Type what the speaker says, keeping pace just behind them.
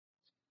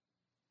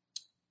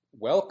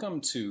welcome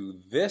to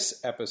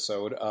this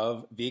episode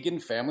of Vegan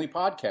Family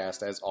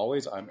Podcast. As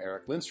always, I'm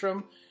Eric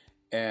Lindstrom,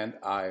 and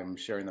I'm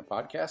sharing the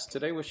podcast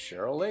today with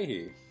Cheryl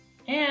Leahy.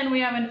 And we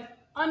have an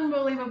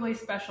unbelievably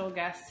special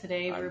guest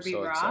today, Ruby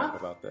Roth. I'm so excited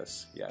about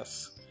this,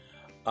 yes.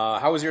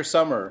 How was your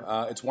summer?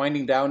 It's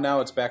winding down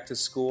now. It's back to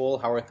school.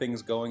 How are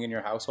things going in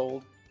your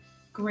household?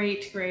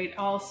 Great.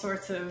 All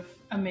sorts of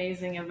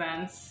amazing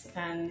events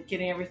and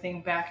getting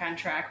everything back on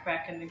track,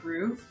 back in the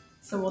groove.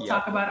 So we'll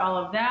talk about all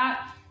of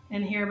that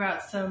and hear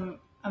about some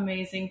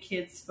amazing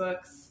kids'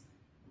 books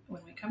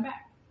when we come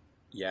back.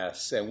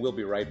 Yes, and we'll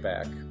be right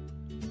back.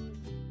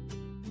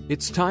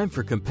 It's time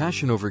for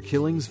Compassion Over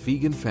Killing's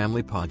Vegan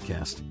Family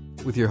Podcast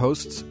with your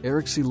hosts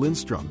Eric C.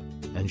 Lindstrom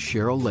and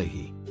Cheryl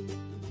Leahy.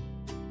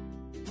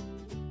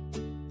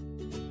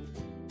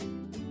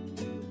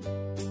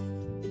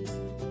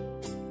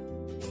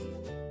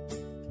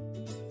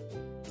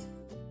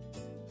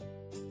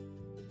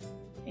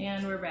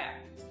 And we're back.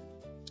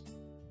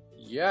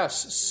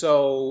 Yes,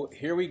 so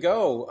here we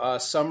go.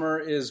 Summer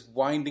is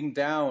winding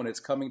down. It's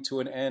coming to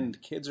an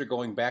end. Kids are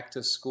going back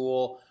to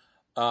school.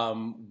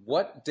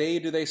 What day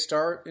do they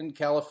start in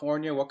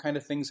California? What kind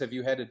of things have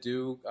you had to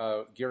do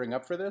gearing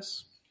up for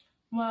this?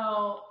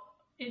 Well,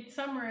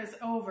 summer is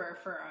over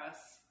for us.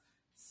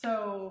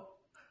 So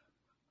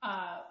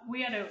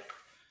we had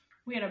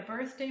a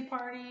birthday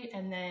party,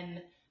 and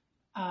then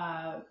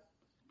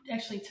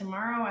actually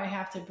tomorrow I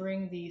have to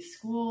bring the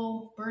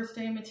school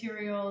birthday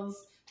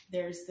materials.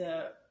 There's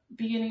the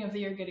beginning of the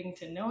year getting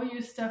to know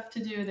you stuff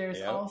to do.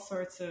 There's all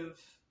sorts of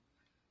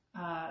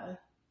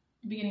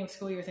beginning of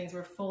school year things.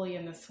 We're fully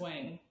in the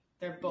swing.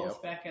 They're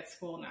both back at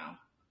school now.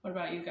 What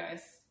about you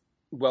guys?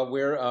 Well,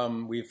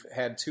 we've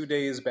had 2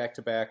 days back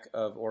to back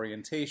of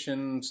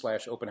orientation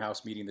 / open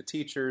house meeting the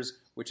teachers,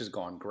 which has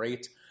gone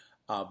great.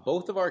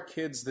 Both of our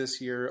kids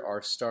this year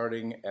are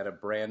starting at a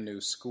brand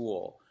new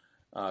school.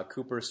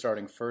 Cooper is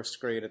starting first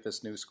grade at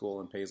this new school,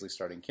 and Paisley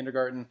starting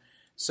kindergarten.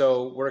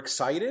 So we're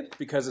excited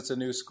because it's a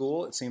new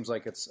school. It seems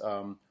like it's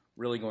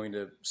really going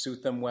to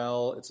suit them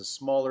well. It's a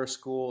smaller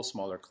school,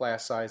 smaller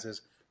class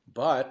sizes.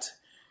 But,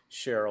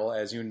 Cheryl,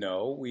 as you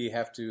know, we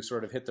have to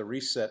sort of hit the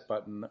reset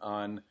button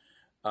on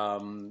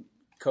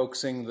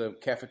coaxing the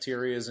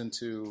cafeterias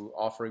into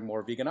offering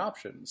more vegan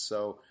options.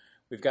 So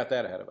we've got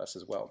that ahead of us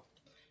as well.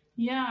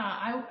 Yeah,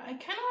 I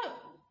kind of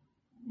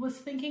was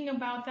thinking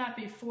about that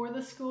before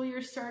the school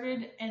year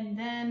started, and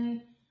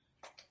then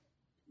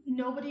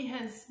nobody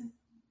has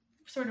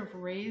sort of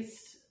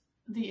raised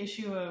the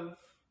issue of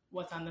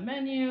what's on the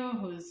menu,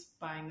 who's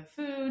buying the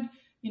food,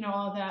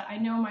 all that. I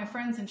know my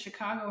friends in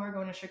Chicago who are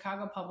going to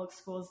Chicago public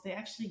schools, they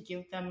actually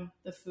give them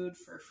the food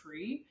for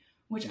free,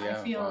 which I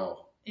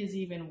feel is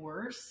even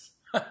worse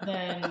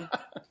than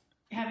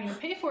having to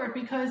pay for it,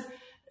 because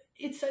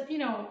it's,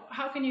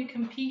 how can you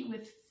compete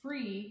with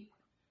free?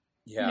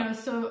 Yeah.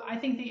 So I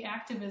think the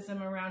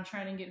activism around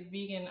trying to get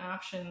vegan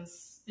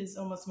options is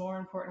almost more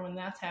important when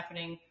that's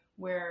happening,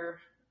 where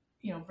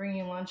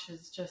bringing lunch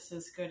is just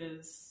as good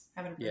as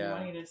having to bring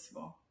money to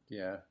school.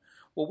 Yeah.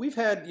 Well, we've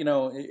had,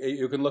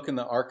 you can look in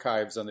the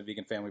archives on the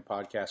Vegan Family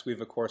Podcast. We've,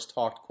 of course,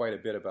 talked quite a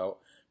bit about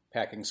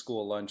packing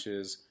school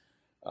lunches,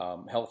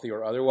 healthy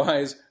or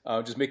otherwise,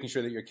 just making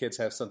sure that your kids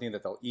have something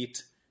that they'll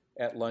eat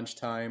at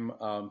lunchtime.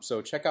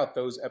 So check out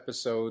those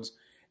episodes.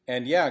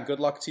 And good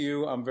luck to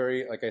you.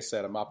 Like I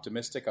said, I'm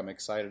optimistic. I'm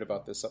excited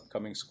about this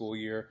upcoming school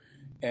year,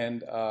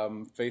 and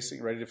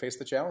ready to face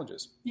the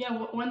challenges. Yeah,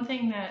 one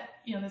thing that,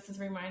 this is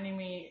reminding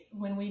me,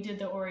 when we did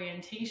the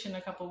orientation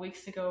a couple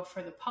weeks ago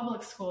for the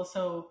public school,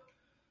 so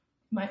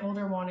my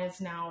older one is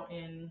now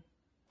in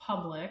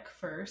public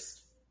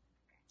first,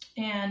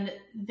 and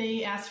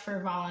they asked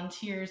for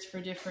volunteers for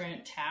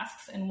different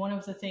tasks, and one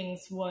of the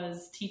things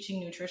was teaching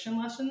nutrition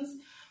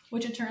lessons,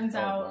 which it turns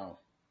out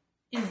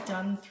is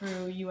done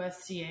through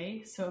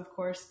USDA. So of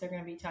course they're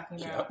going to be talking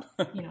about,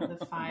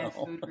 the 5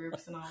 food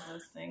groups and all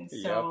those things.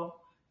 So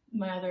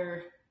my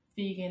other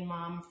vegan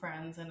mom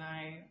friends and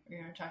I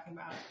are talking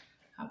about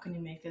how can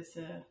you make this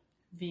a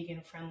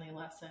vegan friendly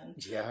lesson.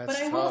 Yeah, but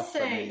I will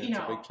say, it's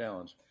a big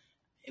challenge.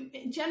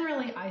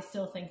 Generally, I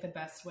still think the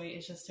best way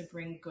is just to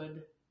bring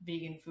good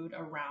vegan food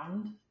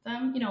around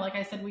them. Like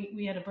I said,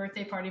 we had a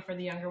birthday party for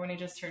the younger one. He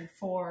just turned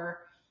 4.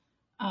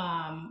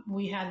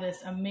 We had this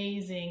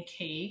amazing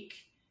cake,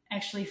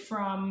 actually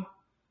from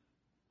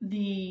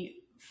the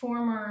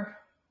former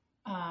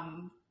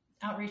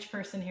outreach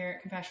person here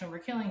at Compassion Over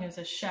Killing, who's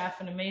a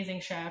chef, an amazing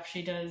chef.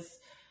 She does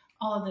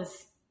all of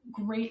this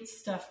great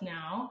stuff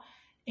now.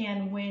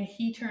 And when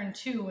he turned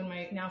 2, when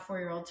my now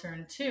 4-year-old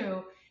turned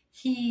 2,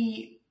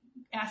 he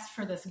asked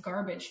for this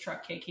garbage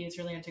truck cake. He is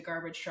really into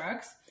garbage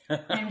trucks.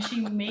 And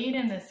she made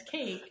him this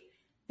cake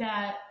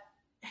that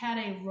had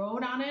a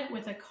road on it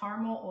with a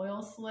caramel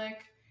oil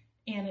slick,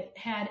 and it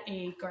had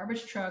a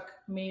garbage truck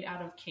made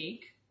out of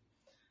cake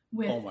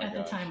with,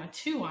 the time, a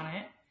 2 on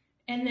it.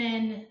 And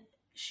then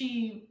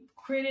she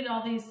created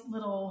all these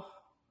little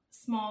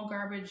small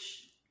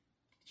garbage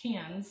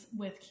cans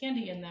with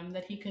candy in them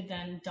that he could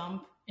then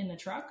dump in the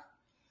truck.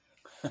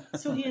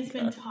 So he has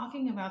been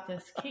talking about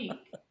this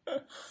cake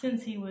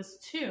since he was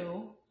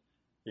 2,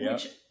 Yeah.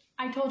 Which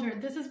I told her,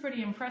 this is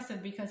pretty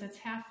impressive because it's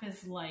half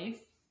his life.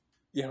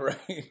 Yeah, right.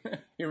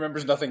 He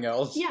remembers nothing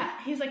else. Yeah.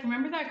 He's like,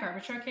 remember that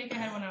garbage truck cake I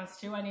had when I was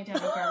 2? I need to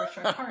have a garbage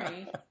truck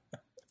party.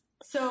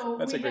 So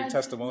that's a great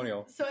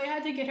testimonial. So I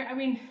had to get her. I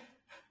mean,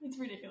 it's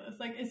ridiculous.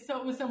 Like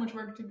it was so much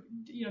work to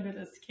do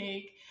this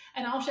cake.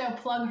 And I'll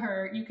plug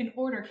her. You can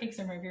order cakes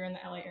from her if you're in the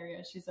LA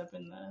area. She's up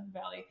in the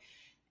Valley,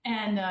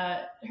 and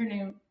her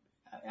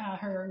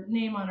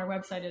name on her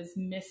website is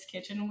Miss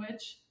Kitchen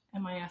Witch,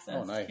 MISS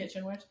nice.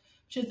 Kitchen Witch,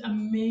 which is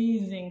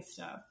amazing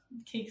stuff,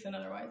 cakes and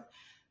otherwise.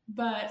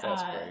 But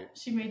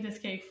she made this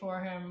cake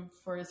for him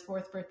for his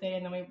 4th birthday,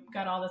 and then we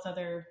got all this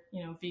other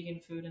vegan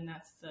food, and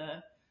that's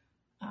the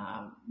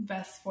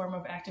best form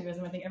of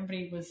activism. I think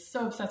everybody was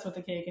so obsessed with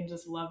the cake and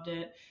just loved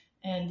it.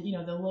 And,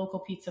 the local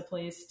pizza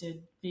place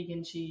did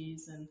vegan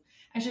cheese. And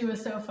actually it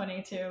was so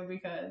funny too,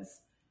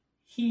 because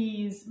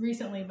he's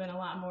recently been a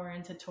lot more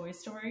into Toy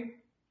Story.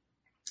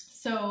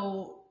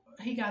 So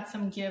he got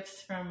some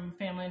gifts from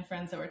family and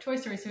friends that were Toy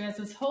Story. So he has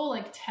this whole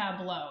like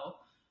tableau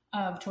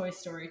of Toy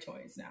Story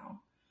toys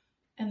now.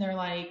 And they're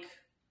like,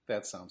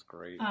 that sounds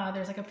great.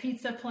 There's like a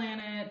Pizza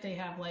Planet. They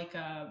have like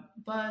a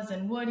Buzz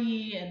and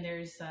Woody, and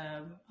there's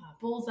a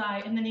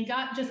Bullseye. And then he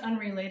got just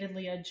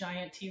unrelatedly a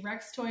giant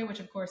T-Rex toy, which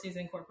of course he's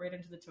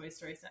incorporated into the Toy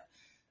Story set.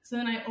 So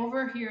then I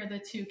overhear the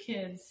 2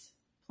 kids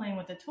playing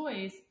with the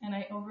toys, and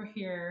I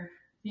overhear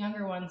the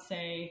younger one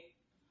say,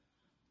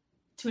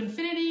 "To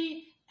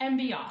infinity and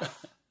beyond."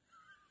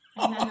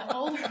 And then the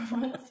older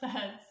one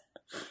says,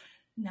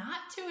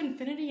 "Not to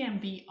infinity and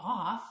be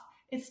off.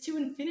 It's to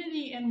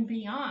infinity and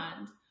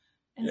beyond."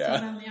 And so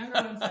then the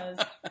younger one says,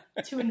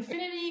 "To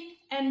infinity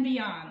and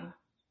beyond."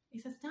 He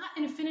says, "Not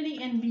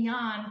infinity and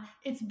beyond.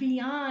 It's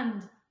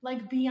beyond,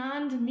 like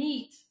beyond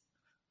meat."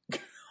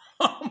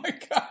 Oh my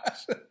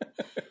gosh.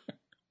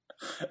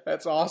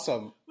 That's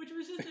awesome. Which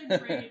was just a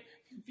great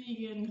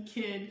vegan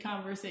kid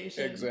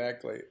conversation.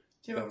 Exactly.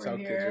 That's how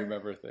overhear. kids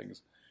remember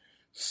things.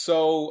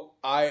 So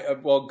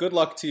good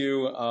luck to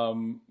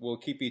you. We'll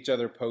keep each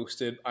other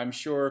posted. I'm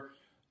sure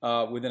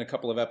within a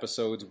couple of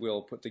episodes,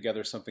 we'll put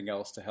together something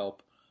else to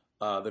help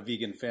the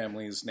vegan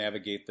families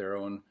navigate their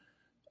own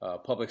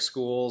public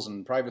schools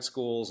and private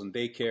schools and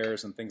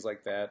daycares and things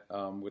like that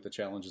with the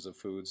challenges of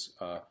foods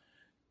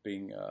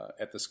being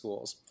at the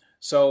schools.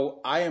 So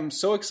I am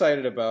so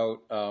excited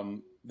about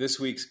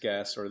this week's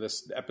guest, or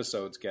this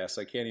episode's guest.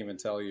 I can't even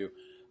tell you.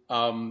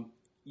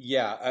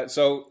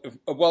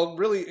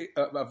 Really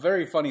a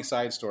very funny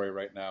side story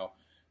right now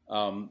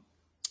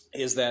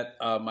is that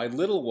my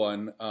little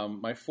one,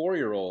 my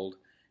 4-year-old,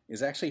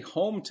 is actually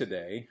home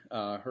today.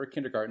 Her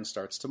kindergarten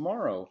starts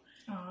tomorrow.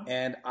 Aww.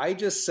 And I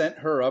just sent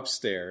her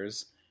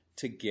upstairs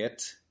to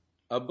get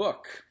a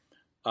book.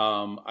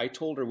 I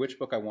told her which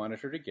book I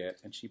wanted her to get,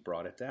 and she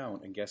brought it down.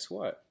 And guess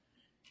what?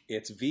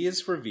 It's V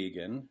is for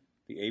Vegan,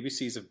 The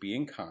ABCs of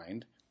Being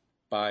Kind,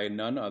 by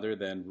none other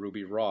than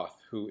Ruby Roth,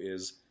 who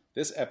is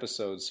this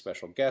episode's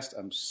special guest.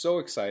 I'm so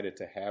excited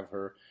to have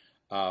her.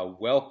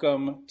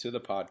 Welcome to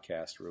the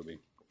podcast, Ruby.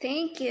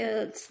 Thank you.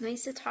 It's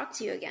nice to talk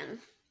to you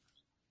again.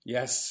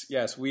 Yes.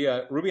 We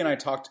Ruby and I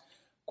talked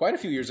quite a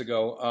few years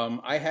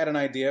ago. I had an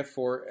idea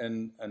for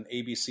an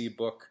ABC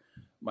book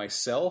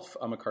myself.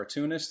 I'm a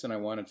cartoonist, and I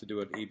wanted to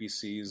do an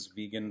ABC's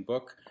vegan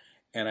book,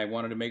 and I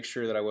wanted to make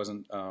sure that I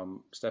wasn't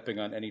stepping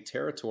on any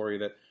territory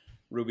that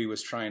Ruby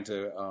was trying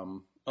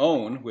to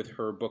own with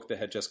her book that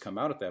had just come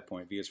out at that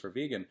point, V is for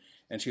Vegan.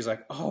 And she's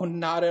like, "Oh,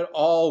 not at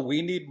all.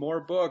 We need more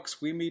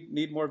books. We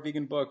need more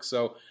vegan books."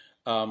 So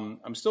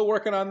I'm still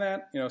working on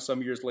that.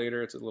 Some years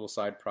later, it's a little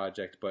side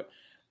project, but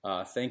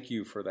thank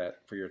you for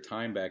that, for your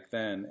time back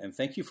then. And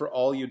thank you for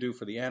all you do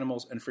for the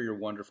animals and for your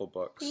wonderful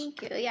books.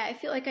 Thank you. Yeah, I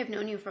feel like I've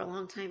known you for a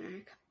long time,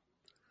 Eric.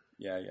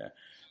 Yeah.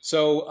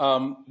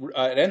 So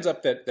it ends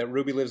up that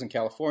Ruby lives in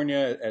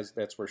California, as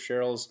that's where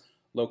Cheryl's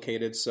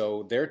located.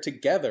 So they're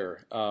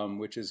together,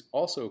 which is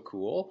also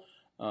cool.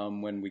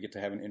 When we get to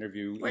have an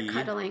interview. We're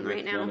cuddling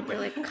right now. We're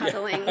like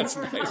cuddling that's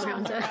nice.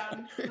 around the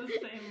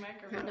same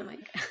microphone. around a mic.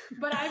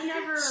 But I've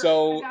never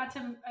got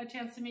a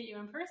chance to meet you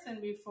in person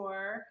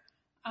before,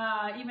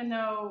 even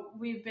though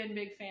we've been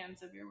big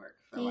fans of your work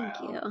for a while.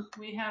 Thank you.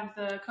 We have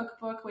the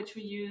cookbook, which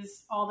we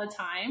use all the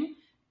time,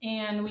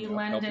 and we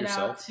lend help it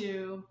yourself. out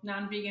to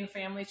non-vegan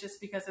families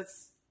just because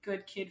it's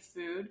good kid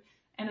food,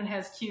 and it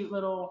has cute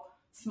little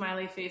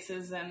smiley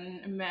faces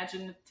and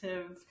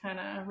imaginative kind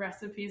of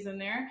recipes in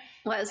there.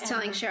 Well, I was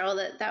telling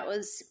Cheryl that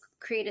was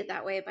created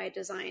that way by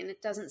design.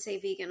 It doesn't say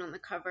vegan on the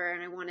cover,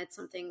 and I wanted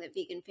something that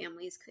vegan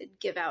families could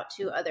give out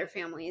to other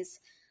families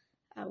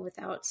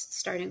without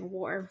starting a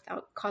war,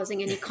 without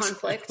causing any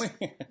conflict.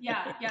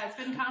 Yeah, it's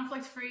been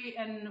conflict free,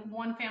 and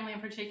one family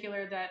in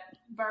particular that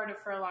borrowed it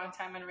for a long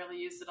time and really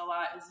used it a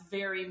lot is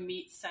very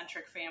meat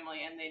centric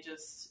family, and they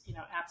just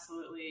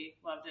absolutely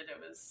loved it. It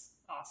was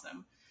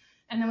awesome.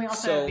 And then we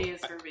also have V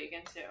is for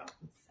Vegan too.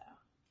 So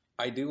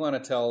I do want to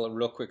tell a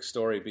real quick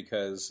story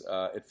because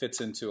it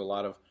fits into a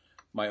lot of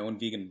my own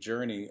vegan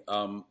journey.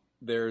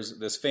 There's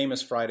this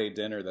famous Friday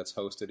dinner that's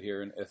hosted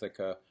here in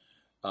Ithaca.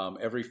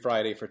 Every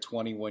Friday for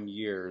 21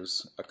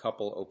 years, a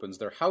couple opens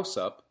their house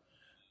up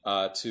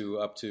to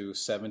up to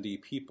 70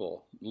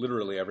 people,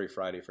 literally every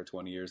Friday for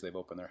 20 years. They've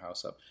opened their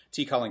house up.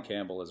 T. Colin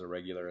Campbell is a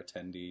regular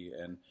attendee,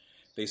 and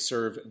they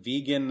serve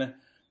vegan,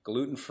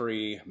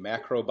 gluten-free,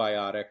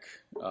 macrobiotic,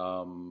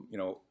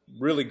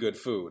 really good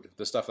food,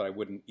 the stuff that I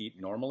wouldn't eat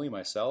normally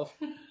myself.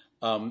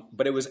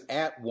 But it was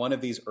at one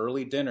of these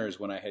early dinners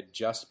when I had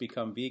just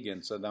become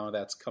vegan, so now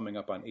that's coming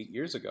up on 8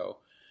 years ago,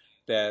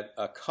 that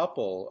a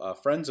couple,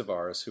 friends of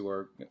ours who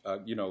are,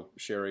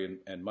 Sherry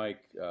and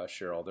Mike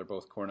Sherrill, they're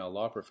both Cornell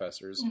law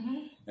professors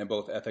and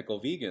both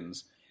ethical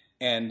vegans.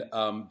 And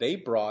they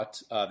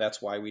brought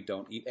That's Why We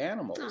Don't Eat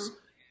Animals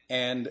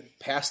and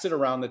passed it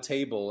around the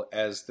table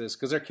as this,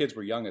 because their kids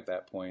were young at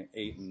that point,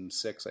 8 and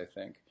 6, I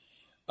think,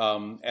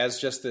 as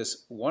just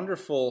this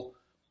wonderful,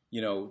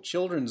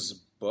 children's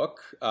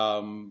book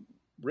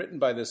written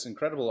by this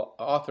incredible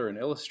author and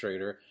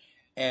illustrator.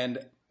 And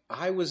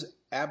I was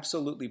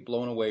absolutely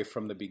blown away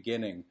from the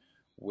beginning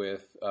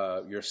with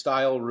your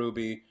style,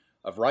 Ruby,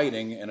 of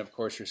writing, and of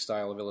course your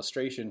style of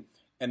illustration.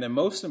 And then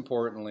most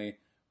importantly,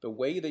 the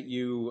way that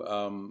you,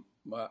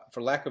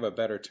 for lack of a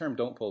better term,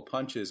 don't pull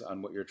punches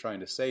on what you're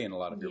trying to say in a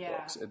lot of your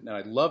books. And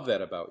I love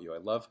that about you. I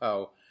love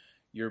how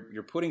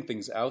you're putting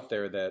things out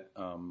there that,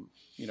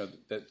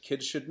 that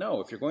kids should know.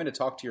 If you're going to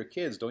talk to your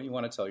kids, don't you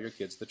want to tell your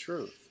kids the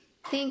truth?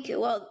 Thank you.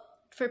 Well,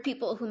 for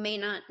people who may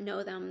not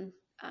know them,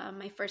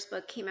 my first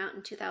book came out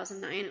in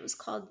 2009. It was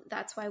called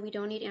That's Why We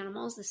Don't Eat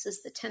Animals. This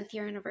is the 10th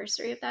year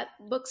anniversary of that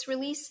book's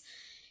release.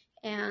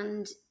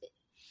 And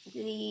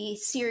the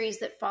series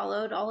that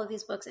followed, all of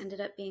these books ended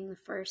up being the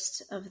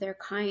first of their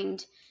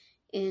kind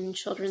in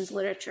children's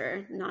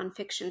literature,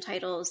 nonfiction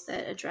titles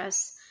that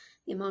address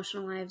the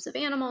emotional lives of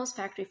animals,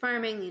 factory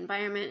farming, the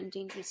environment,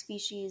 endangered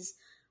species,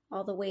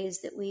 all the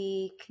ways that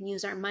we can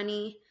use our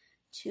money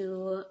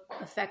to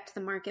affect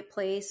the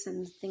marketplace,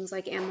 and things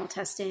like animal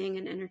testing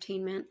and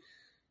entertainment.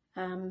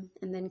 And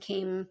then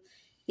came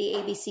the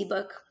ABC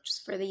book, which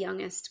is for the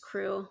youngest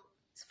crew.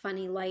 It's a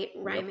funny, light,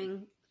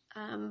 rhyming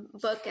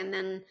book. And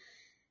then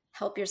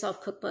Help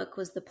Yourself Cookbook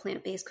was the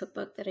plant-based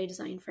cookbook that I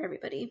designed for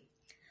everybody.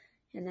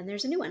 And then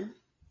there's a new one.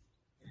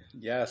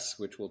 Yes,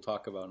 which we'll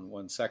talk about in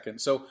 1 second.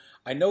 So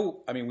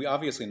we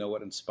obviously know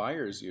what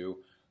inspires you.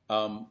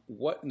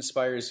 What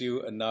inspires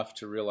you enough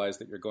to realize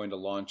that you're going to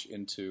launch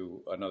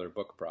into another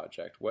book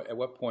project? At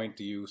what point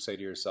do you say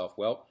to yourself,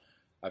 well,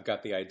 I've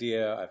got the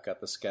idea, I've got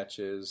the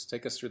sketches.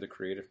 Take us through the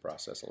creative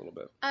process a little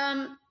bit.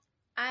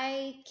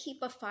 I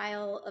keep a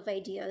file of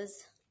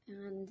ideas,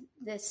 and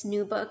this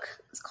new book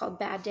is called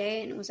Bad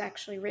Day, and it was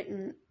actually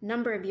written a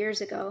number of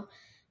years ago,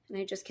 and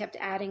I just kept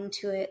adding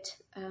to it,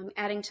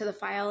 adding to the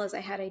file as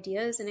I had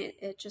ideas, and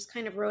it just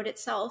kind of wrote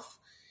itself.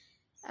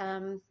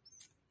 I've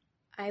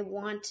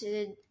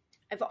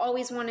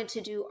always wanted to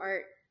do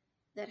art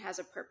that has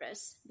a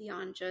purpose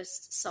beyond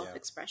just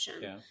self-expression.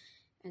 Yeah.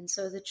 And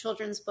so the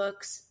children's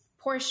books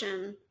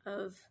portion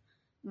of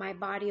my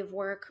body of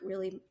work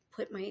really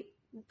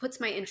puts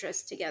my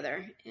interests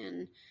together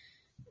in,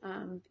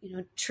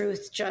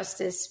 truth,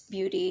 justice,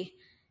 beauty,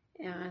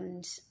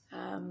 and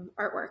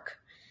artwork.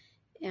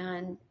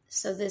 And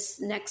so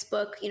this next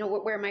book,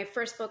 where my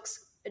first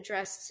books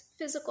addressed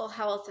physical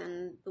health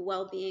and the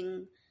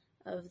well-being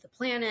of the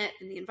planet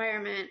and the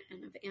environment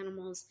and of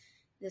animals,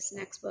 this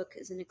next book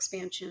is an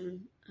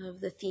expansion of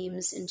the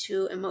themes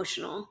into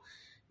emotional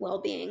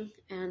well-being.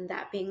 And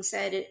that being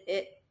said,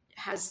 it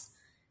has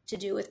to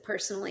do with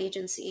personal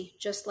agency,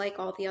 just like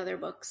all the other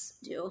books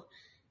do.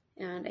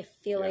 And I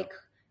feel like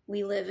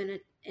we live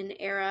in an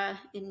era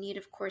in need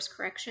of course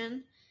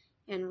correction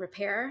and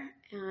repair.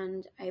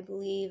 And I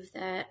believe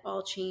that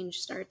all change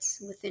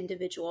starts with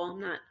individual.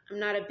 I'm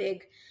not a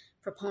big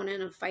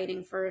proponent of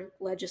fighting for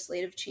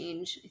legislative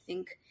change. I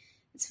think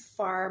it's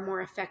far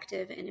more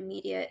effective and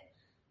immediate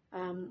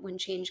when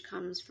change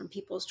comes from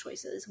people's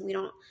choices.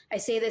 I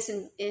say this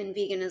in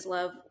Vegan is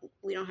Love,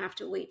 we don't have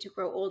to wait to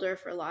grow older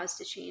for laws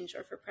to change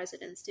or for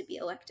presidents to be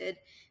elected.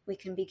 We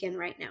can begin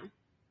right now.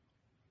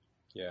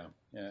 Yeah.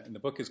 And the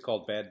book is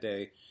called Bad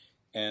Day,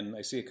 and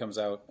I see it comes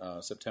out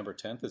September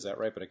 10th. Is that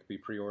right? But it could be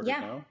pre-ordered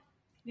now?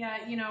 Yeah,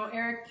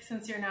 Eric,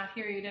 since you're not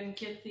here, you didn't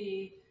get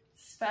the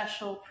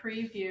special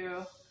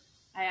preview.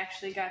 I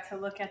actually got to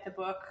look at the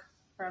book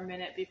for a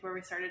minute before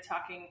we started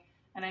talking,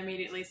 and I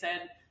immediately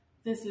said,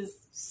 this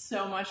is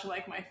so much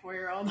like my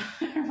 4-year-old.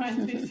 It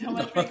reminds me so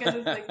much because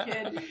it's a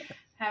kid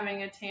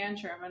having a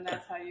tantrum, and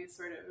that's how you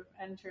sort of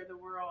enter the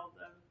world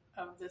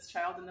of this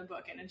child in the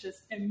book. And it's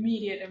just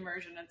immediate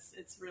immersion.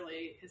 It's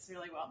really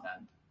well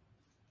done.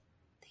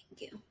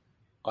 Thank you.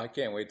 I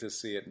can't wait to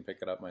see it and pick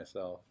it up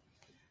myself.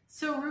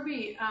 So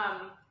Ruby,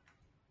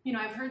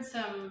 I've heard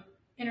some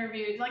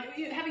interviews, like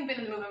having been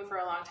in the movement for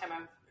a long time,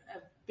 I've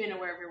been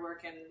aware of your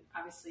work and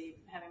obviously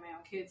having my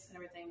own kids and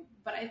everything.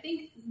 But I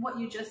think what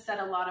you just said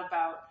a lot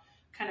about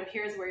kind of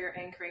here's where you're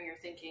anchoring your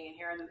thinking and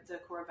here are the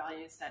core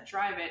values that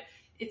drive it.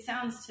 It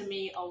sounds to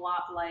me a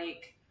lot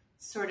like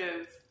sort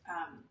of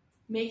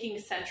making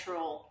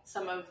central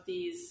some of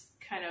these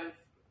kind of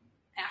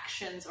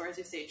actions, or as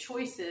you say,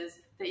 choices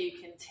that you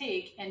can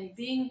take, and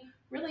being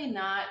really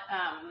not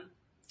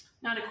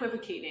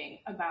equivocating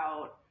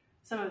about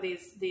some of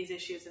these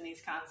issues and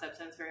these concepts,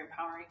 and it's very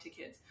empowering to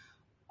kids.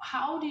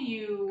 How do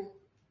you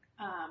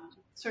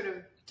sort of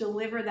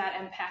deliver that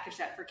and package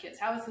that for kids?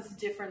 How is this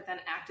different than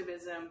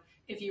activism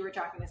if you were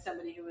talking to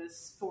somebody who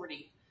was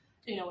 40,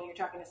 when you're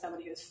talking to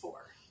somebody who's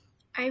 4?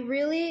 I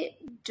really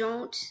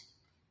don't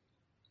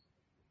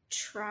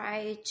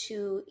try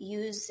to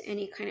use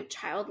any kind of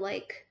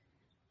childlike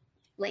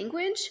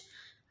language.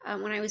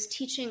 When I was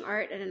teaching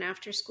art at an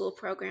after-school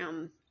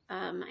program,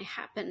 I'm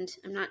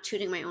not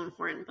tooting my own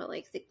horn, but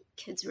like the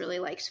kids really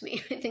liked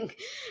me. I think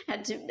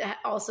had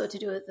also to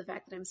do with the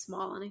fact that I'm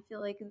small, and I feel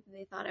like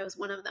they thought I was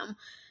one of them.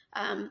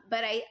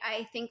 But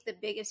I think the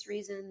biggest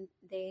reason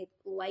they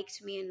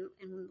liked me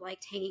and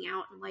liked hanging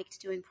out and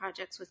liked doing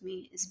projects with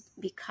me is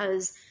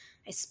because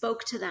I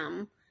spoke to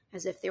them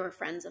as if they were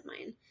friends of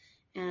mine.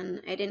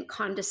 And I didn't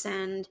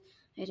condescend.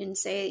 I didn't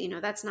say,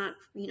 that's not,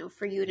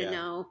 for you to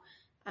know.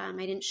 I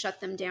didn't shut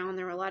them down.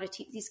 There were a lot of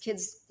these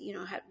kids,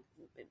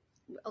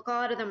 a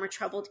lot of them were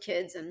troubled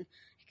kids, and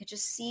I could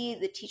just see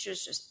the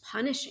teachers just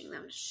punishing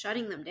them,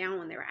 shutting them down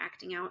when they were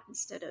acting out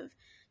instead of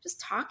just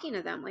talking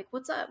to them like,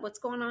 what's up? What's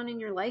going on in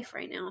your life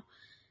right now?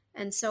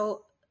 And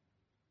so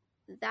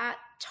that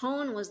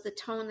tone was the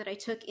tone that I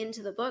took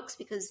into the books,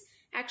 because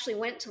I actually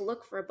went to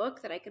look for a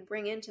book that I could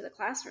bring into the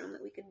classroom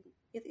that we could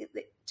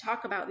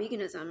talk about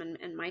veganism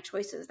and my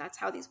choices. That's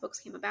how these books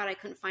came about. I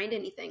couldn't find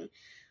anything.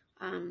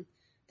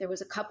 There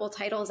was a couple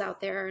titles out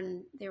there,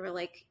 and they were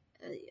like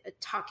a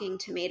talking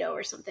tomato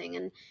or something.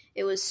 And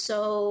it was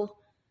so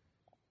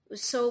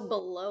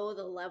below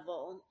the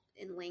level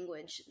in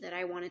language that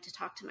I wanted to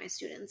talk to my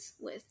students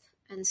with.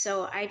 And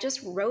so I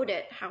just wrote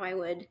it how I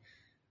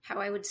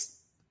would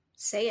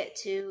say it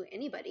to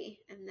anybody,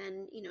 and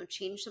then,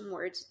 change some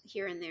words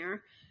here and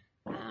there.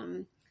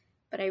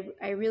 But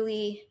I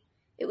really,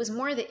 it was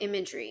more the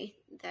imagery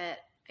that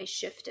I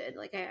shifted.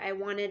 Like I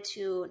wanted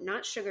to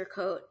not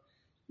sugarcoat,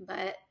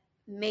 but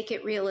make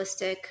it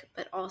realistic,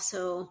 but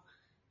also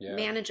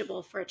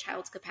manageable for a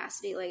child's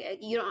capacity. Like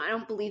I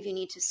don't believe you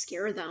need to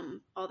scare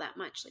them all that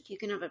much. Like you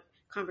can have a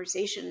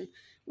conversation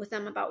with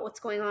them about what's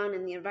going on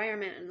in the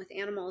environment and with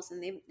animals,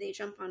 and they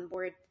jump on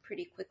board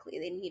pretty quickly.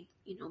 They need,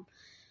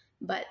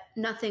 but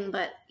nothing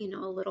but, a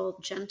little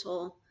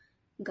gentle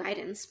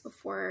guidance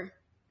before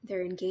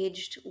they're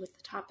engaged with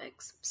the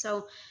topics.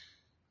 So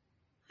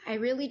I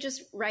really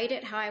just write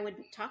it how I would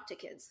talk to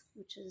kids,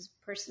 which is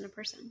person to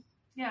person.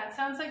 Yeah, it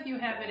sounds like you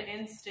have an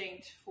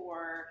instinct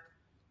for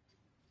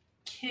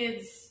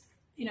kids,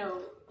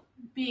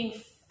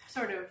 being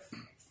sort of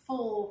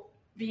full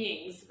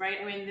beings, right?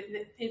 I mean,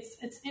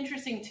 it's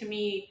interesting to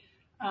me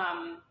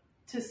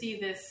to see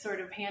this sort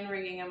of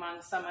hand-wringing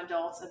among some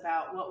adults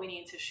about what we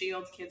need to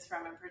shield kids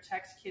from and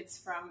protect kids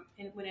from,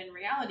 when in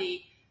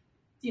reality,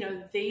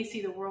 they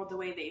see the world the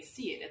way they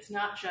see it. It's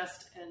not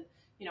just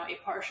a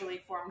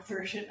partially formed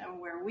version of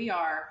where we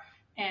are.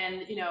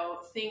 And,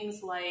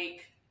 things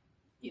like,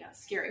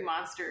 scary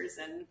monsters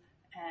and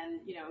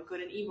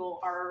good and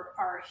evil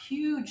are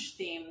huge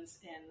themes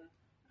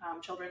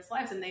in children's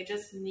lives. And they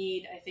just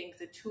need, I think,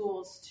 the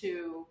tools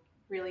to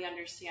really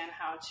understand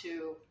how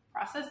to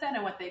process that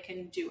and what they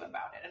can do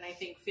about it. And I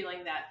think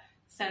feeling that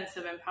sense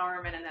of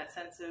empowerment and that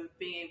sense of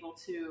being able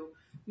to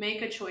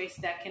make a choice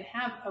that can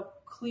have a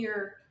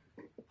clear,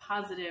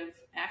 positive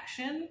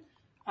action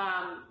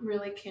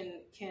really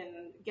can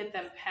get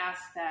them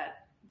past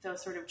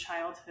those sort of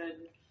childhood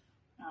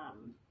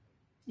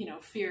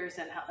fears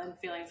and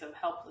feelings of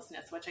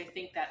helplessness, which I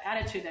think that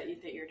attitude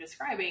that you're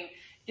describing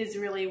is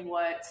really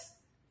what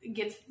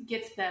gets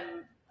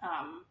them,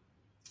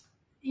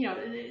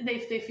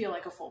 they feel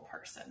like a full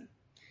person.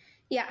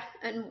 Yeah.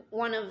 And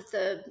one of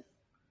the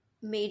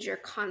major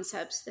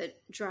concepts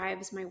that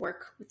drives my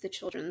work with the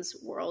children's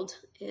world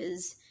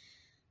is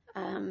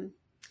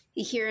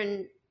here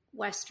in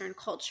Western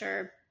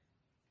culture,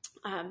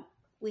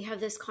 we have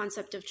this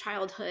concept of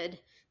childhood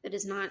that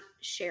is not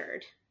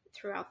shared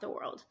throughout the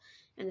world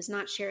and is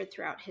not shared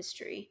throughout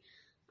history.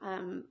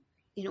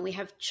 We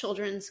have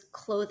children's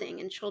clothing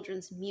and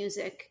children's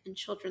music and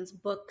children's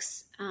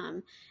books.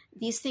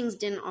 These things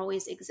didn't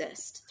always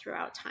exist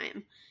throughout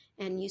time.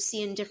 And you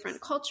see in different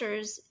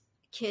cultures,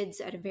 kids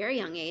at a very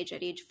young age,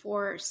 at age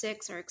 4 or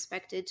 6, are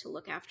expected to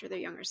look after their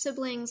younger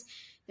siblings.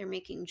 They're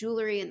making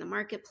jewelry in the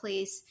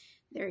marketplace.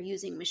 They're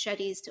using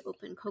machetes to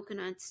open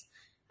coconuts.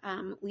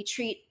 We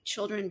treat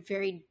children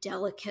very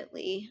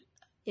delicately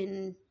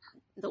in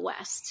the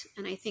West.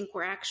 And I think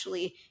we're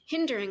actually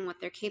hindering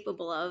what they're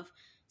capable of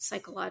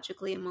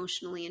psychologically,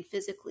 emotionally, and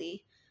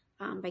physically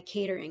by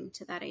catering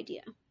to that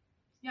idea.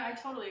 Yeah, I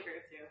totally agree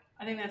with you.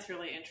 I think that's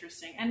really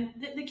interesting. And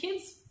the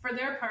kids, for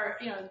their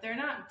part, they're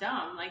not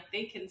dumb. Like,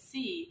 they can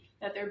see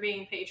that they're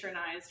being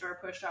patronized or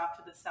pushed off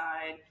to the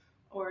side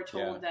or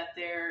told that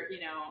they're,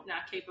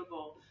 not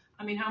capable.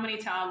 I mean, how many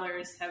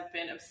toddlers have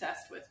been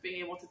obsessed with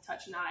being able to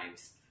touch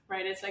knives,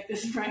 right? It's like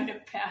this rite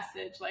of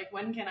passage. Like,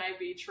 when can I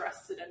be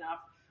trusted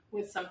enough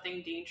with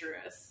something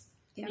dangerous?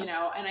 Yeah.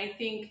 And I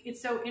think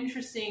it's so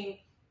interesting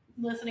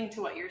listening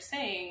to what you're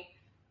saying,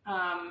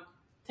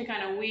 to to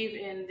kind of weave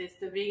in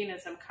the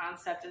veganism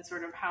concept and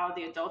sort of how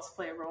the adults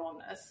play a role in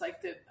this.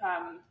 Like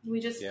we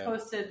just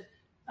posted,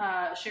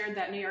 shared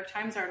that New York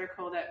Times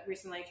article that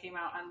recently came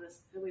out on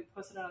this, that we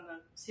posted on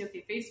the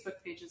COK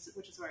Facebook pages,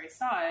 which is where I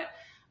saw it,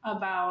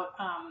 about,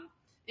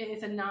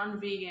 it's a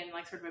non-vegan,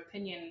 like sort of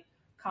opinion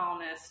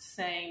columnist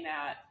saying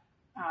that,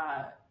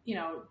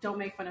 don't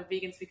make fun of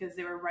vegans because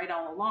they were right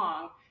all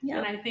along. Yep.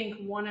 And I think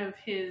one of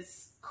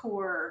his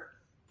core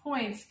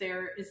points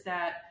there is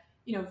that,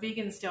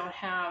 vegans don't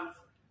have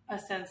a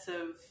sense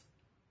of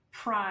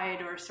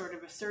pride or sort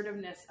of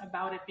assertiveness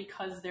about it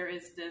because there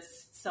is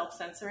this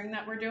self-censoring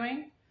that we're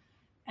doing.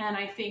 And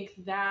I think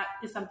that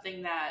is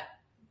something that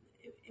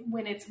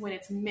when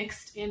it's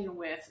mixed in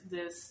with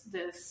this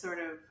sort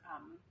of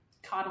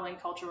coddling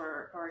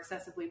culture or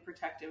excessively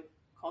protective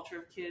culture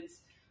of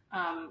kids,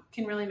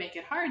 can really make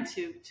it hard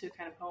to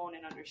kind of own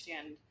and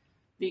understand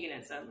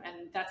veganism.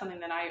 And that's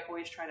something that I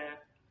always try to,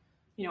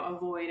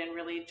 avoid, and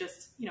really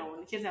just, when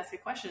the kids ask a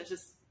question, it's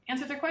just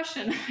answer their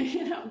question,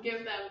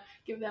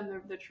 give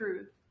them the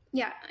truth.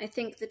 Yeah, I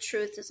think the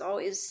truth is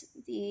always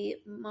the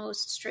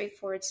most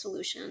straightforward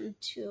solution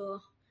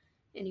to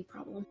any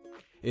problem.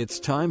 It's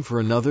time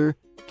for another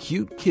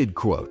cute kid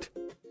quote.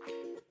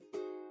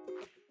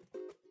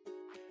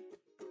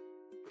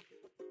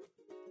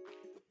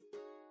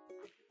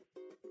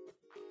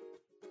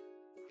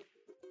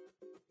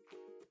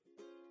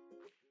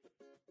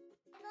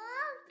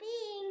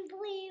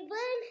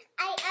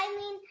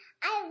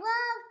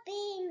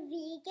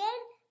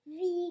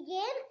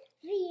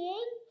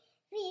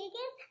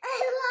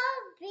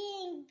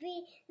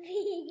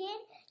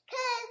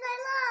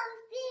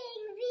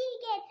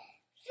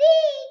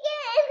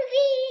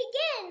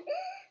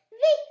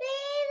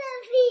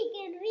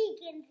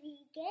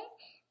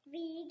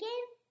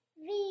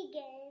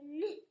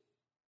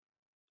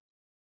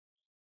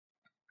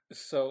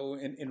 So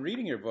in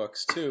reading your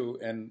books too,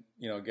 and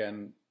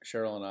again,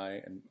 Cheryl and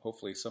I, and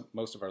hopefully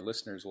most of our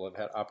listeners will have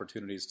had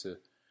opportunities to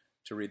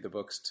read the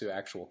books to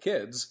actual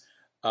kids.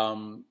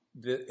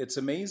 It's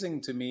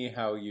amazing to me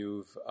how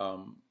you've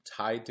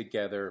tied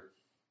together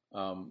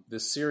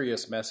this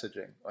serious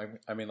messaging.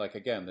 I mean, like,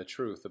 again, the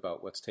truth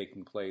about what's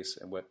taking place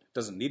and what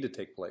doesn't need to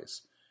take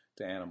place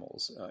to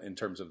animals in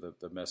terms of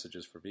the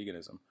messages for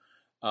veganism,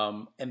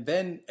 and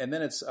then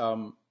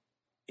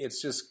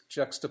it's just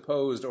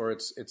juxtaposed, or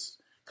it's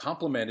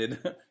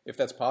complemented, if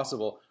that's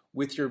possible,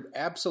 with your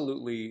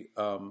absolutely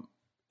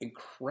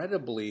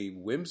incredibly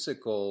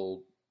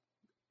whimsical,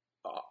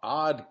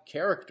 odd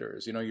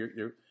characters.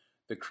 Your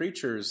the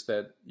creatures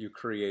that you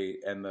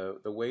create, and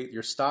the way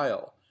your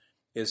style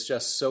is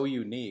just so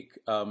unique.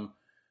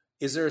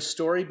 Is there a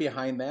story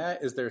behind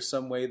that? Is there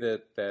some way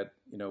that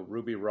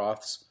Ruby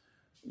Roth's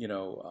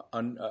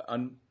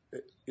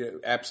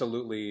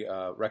absolutely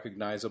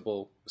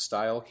recognizable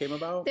style came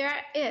about? There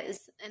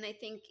is, and I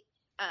think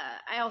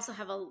I also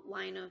have a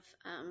line of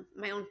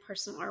my own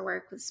personal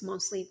artwork that's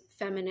mostly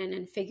feminine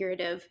and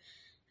figurative,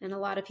 and a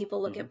lot of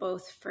people look at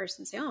both first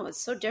and say, "Oh,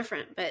 it's so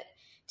different." But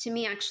to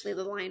me, actually,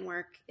 the line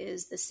work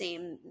is the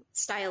same.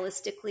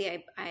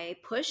 Stylistically, I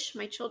push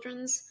my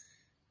children's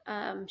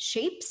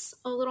shapes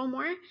a little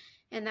more,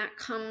 and that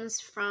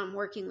comes from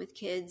working with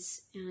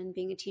kids and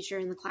being a teacher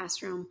in the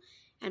classroom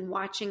and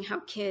watching how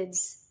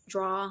kids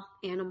draw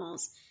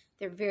animals.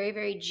 They're very,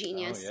 very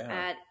genius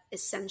at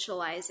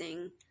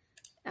essentializing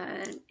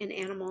an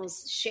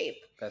animal's shape.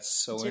 That's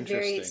so to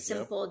interesting. Very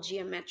simple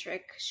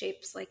geometric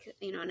shapes, like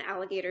an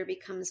alligator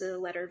becomes a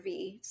letter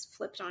V, it's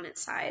flipped on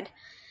its side.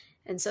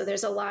 And so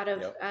there's a lot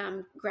of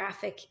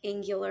graphic,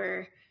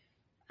 angular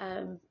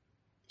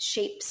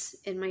shapes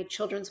in my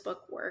children's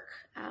book work.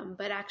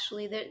 But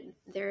actually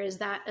there is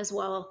that as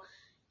well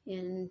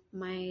in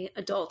my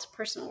adult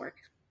personal work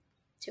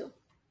too.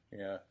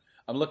 Yeah.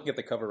 I'm looking at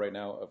the cover right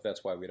now of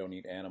That's Why We Don't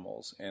Eat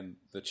Animals, and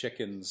the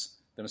chickens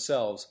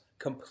themselves,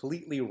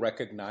 completely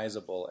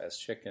recognizable as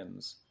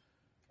chickens,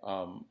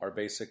 are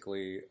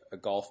basically a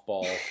golf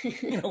ball,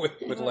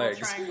 with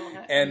legs.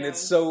 And it's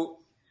so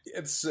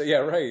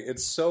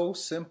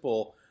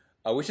simple,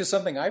 which is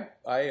something I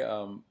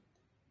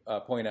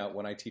point out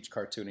when I teach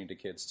cartooning to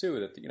kids too,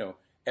 that,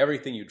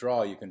 everything you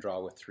draw, you can draw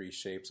with three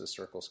shapes: a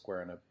circle,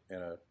 square,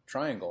 and a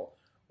triangle,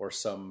 or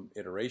some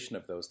iteration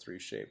of those three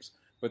shapes.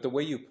 But the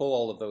way you pull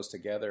all of those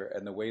together,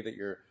 and the way that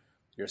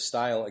your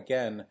style,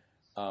 again,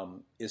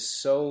 is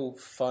so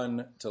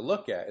fun to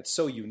look at. It's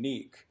so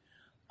unique.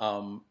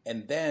 And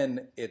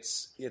then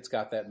it's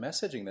got that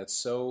messaging that's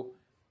so,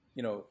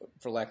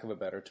 for lack of a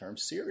better term,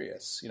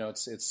 serious.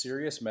 It's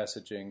serious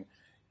messaging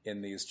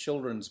in these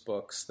children's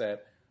books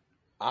that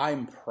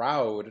I'm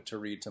proud to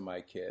read to my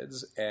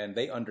kids, and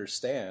they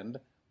understand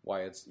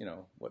why it's,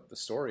 what the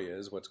story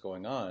is, what's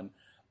going on.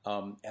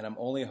 And I'm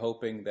only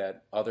hoping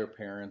that other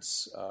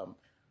parents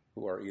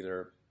who are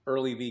either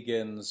early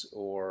vegans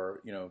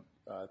or,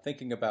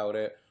 thinking about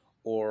it,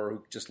 or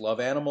who just love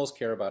animals,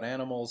 care about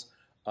animals,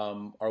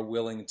 are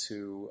willing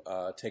to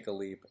take a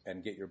leap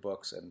and get your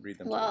books and read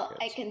them to their kids. Well,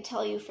 I can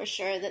tell you for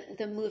sure that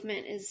the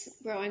movement is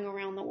growing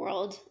around the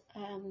world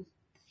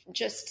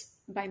just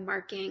by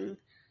marking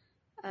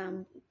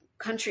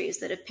countries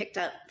that have picked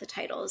up the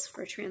titles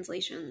for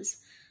translations.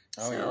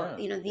 Oh, So,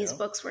 yeah. These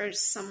books were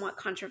somewhat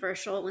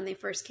controversial when they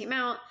first came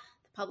out.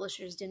 The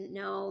publishers didn't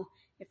know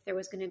if there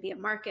was going to be a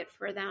market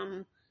for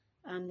them.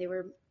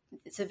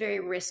 It's a very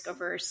risk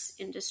averse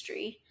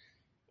industry,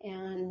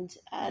 and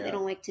they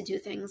don't like to do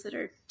things that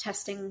are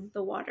testing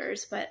the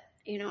waters. But,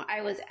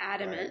 I was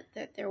adamant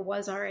that there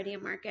was already a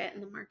market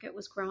and the market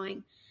was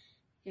growing.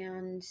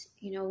 And,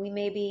 we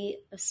may be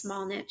a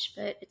small niche,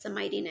 but it's a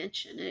mighty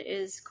niche and it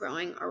is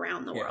growing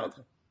around the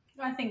world.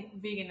 I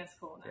think vegan is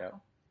cool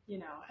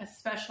now,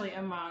 especially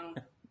among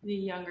the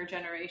younger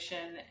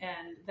generation.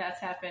 And that's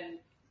happened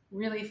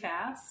really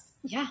fast.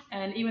 Yeah.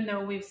 And even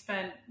though we've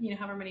spent,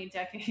 however many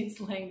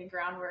decades laying the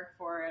groundwork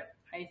for it,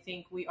 I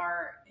think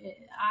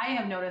I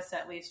have noticed,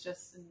 at least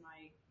just in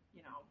my,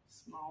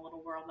 small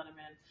little world that I'm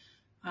in,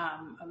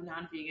 of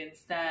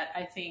non-vegans, that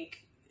I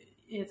think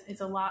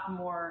it's a lot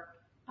more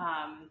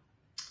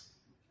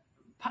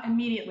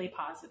immediately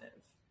positive.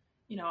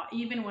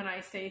 Even when I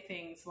say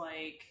things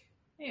like,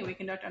 hey, we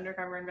conduct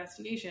undercover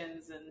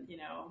investigations and,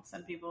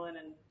 send people in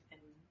and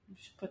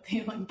put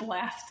the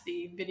blast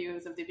the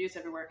videos of the abuse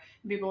everywhere.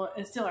 And people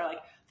still are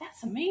like,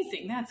 that's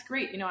amazing. That's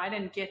great. I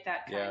didn't get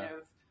that kind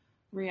of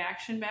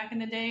reaction back in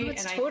the day.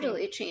 It's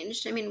totally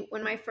changed. I mean,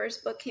 when my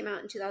first book came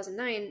out in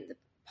 2009, the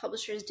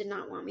publishers did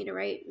not want me to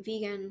write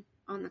vegan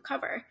on the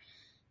cover.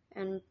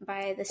 And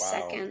by the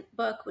second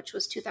book, which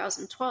was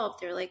 2012,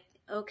 they're like,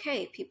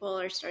 okay, people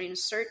are starting to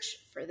search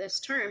for this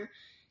term.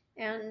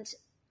 And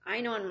I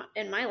know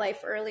in my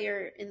life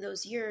earlier in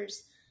those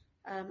years,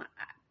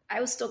 I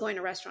was still going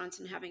to restaurants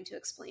and having to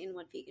explain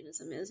what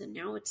veganism is. And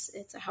now it's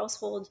a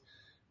household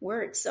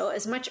word. So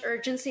as much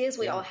urgency as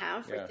we all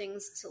have for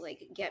things to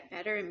get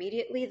better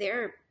immediately,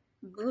 they're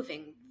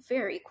moving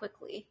very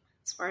quickly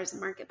as far as the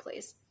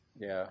marketplace.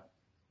 Yeah.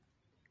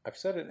 I've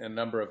said it in a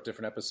number of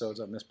different episodes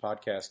on this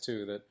podcast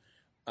too, that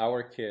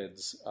our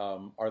kids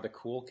are the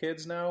cool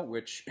kids now,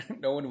 which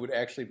no one would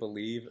actually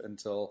believe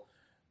until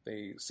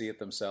they see it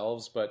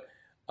themselves. But,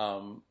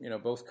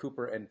 both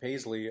Cooper and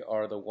Paisley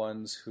are the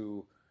ones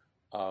who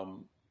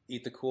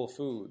eat the cool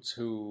foods,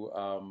 who,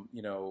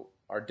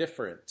 are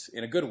different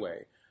in a good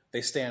way.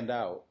 They stand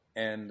out,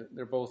 and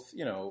they're both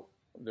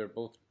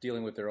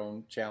dealing with their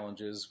own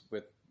challenges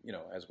with,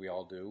 as we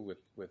all do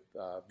with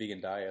vegan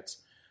diets.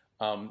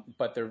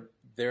 But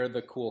they're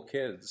the cool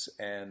kids,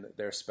 and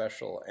they're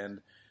special,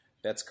 and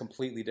that's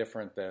completely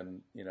different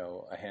than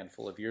a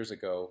handful of years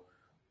ago,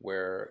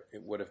 where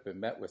it would have been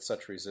met with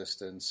such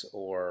resistance,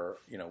 or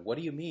what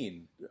do you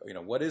mean?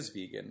 What is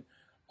vegan?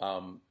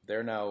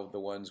 They're now the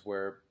ones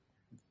where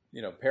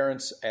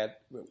parents in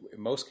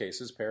most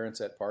cases,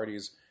 parents at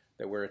parties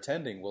that we're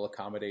attending will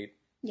accommodate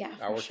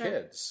our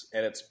kids,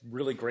 and it's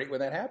really great when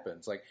that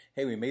happens. Like,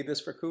 hey, we made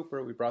this for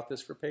Cooper, we brought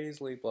this for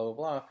Paisley, blah blah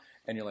blah,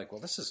 and you're like,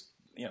 well, this is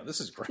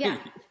great. Yeah.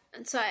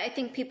 And so I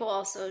think people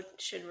also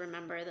should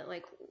remember that,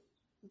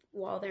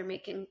 while they're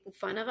making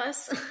fun of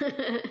us,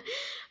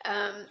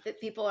 that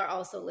people are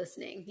also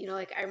listening.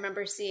 I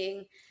remember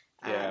seeing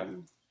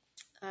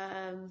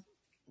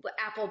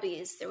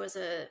Applebee's. There was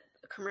a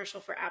commercial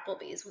for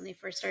Applebee's when they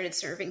first started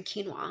serving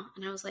quinoa.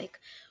 And I was like,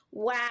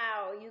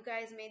 wow, you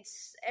guys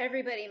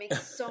everybody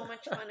makes so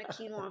much fun of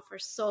quinoa for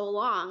so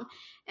long.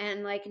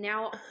 And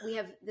now we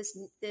have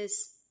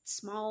this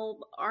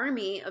small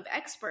army of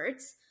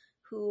experts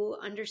who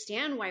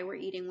understand why we're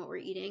eating what we're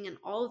eating, and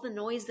all of the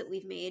noise that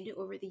we've made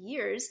over the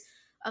years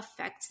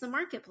affects the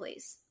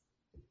marketplace.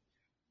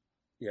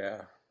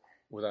 Yeah,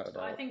 without a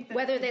doubt. I think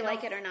whether they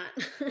like it or not.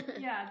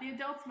 Yeah, the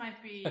adults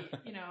might be,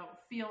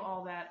 feel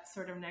all that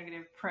sort of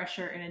negative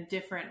pressure in a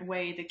different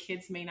way. The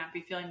kids may not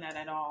be feeling that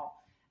at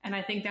all. And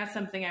I think that's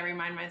something I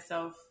remind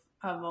myself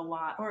of a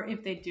lot, or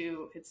if they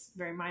do, it's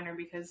very minor,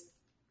 because,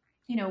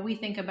 we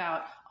think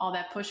about all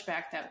that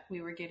pushback that we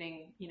were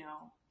getting,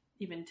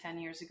 even 10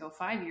 years ago,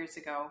 5 years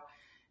ago.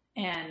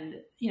 And,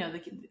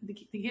 the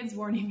kids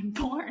weren't even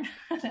born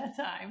at that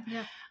time.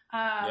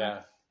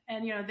 Yeah.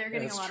 And, they're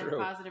getting a lot of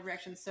positive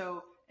reactions.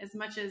 So as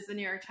much as the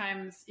New York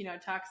Times,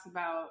 talks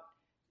about,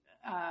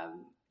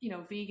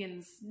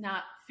 vegans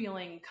not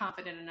feeling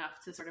confident enough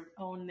to sort of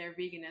own their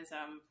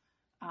veganism,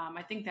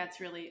 I think that's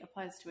really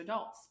applies to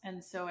adults.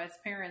 And so as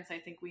parents, I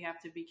think we have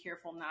to be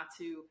careful not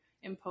to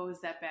impose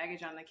that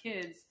baggage on the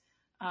kids,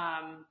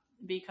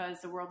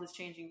 because the world is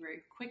changing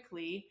very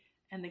quickly.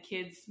 And the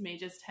kids may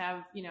just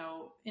have,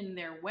 in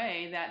their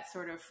way, that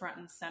sort of front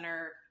and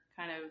center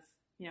kind of,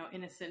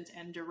 innocent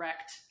and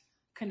direct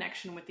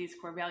connection with these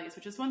core values,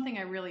 which is one thing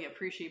I really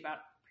appreciate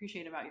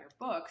about your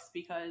books,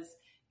 because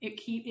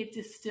it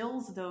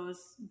distills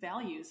those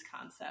values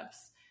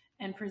concepts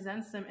and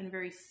presents them in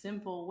very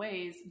simple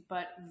ways,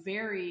 but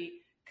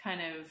very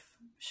kind of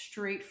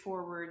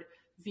straightforward,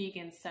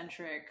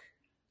 vegan-centric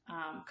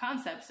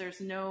concepts.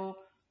 There's no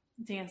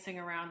dancing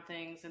around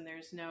things, and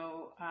there's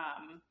no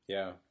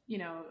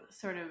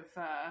sort of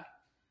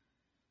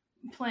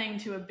playing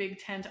to a big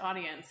tent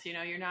audience.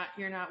 You're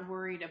not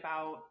worried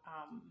about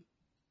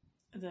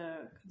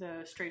the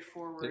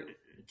straightforward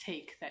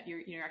take that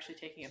you're actually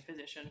taking a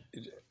position.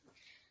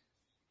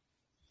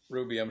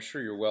 Ruby, I'm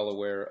sure you're well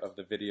aware of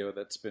the video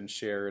that's been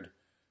shared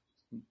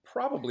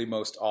probably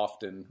most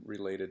often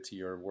related to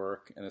your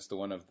work, and it's the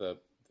one of the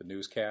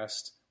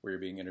newscast where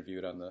you're being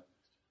interviewed on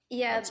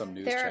some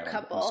news there channel. are a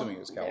couple. I'm assuming it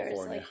was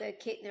California.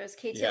 There was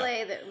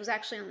KTLA that was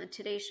actually on the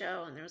Today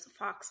Show, and there was a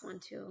Fox one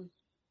too.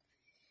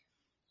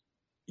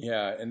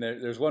 Yeah, and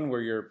there's one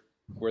where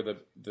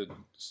the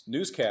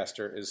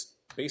newscaster is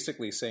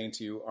basically saying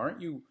to you,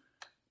 aren't you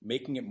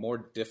making it more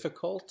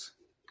difficult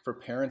for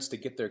parents to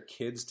get their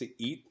kids to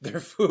eat their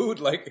food?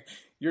 Like,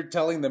 you're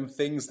telling them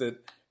things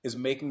that is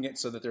making it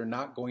so that they're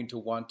not going to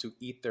want to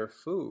eat their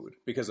food,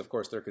 because of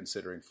course they're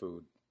considering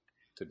food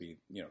to be,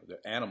 the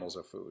animals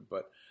are food.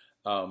 But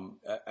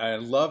I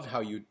love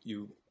how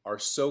you are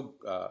so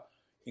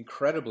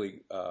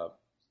incredibly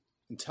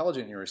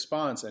intelligent in your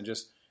response, and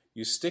just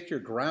you stick your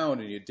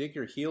ground and you dig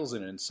your heels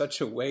in such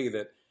a way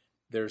that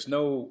there's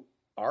no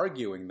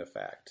arguing the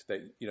fact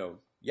that,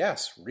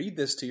 yes, read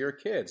this to your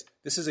kids.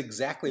 This is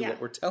exactly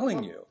what we're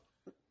telling you.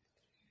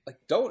 Like,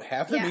 don't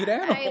have them eat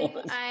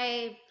animals.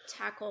 I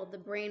tackled the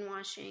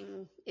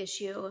brainwashing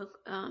issue,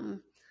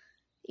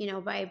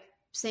 by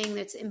saying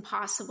that it's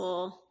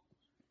impossible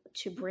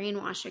to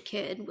brainwash a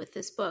kid with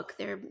this book.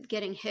 They're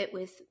getting hit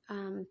with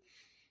the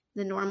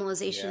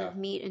normalization of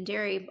meat and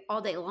dairy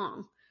all day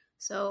long.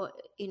 So,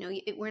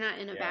 we're not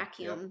in a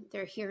vacuum. Yep.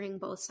 They're hearing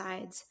both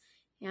sides.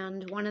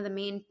 And one of the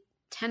main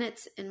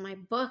tenets in my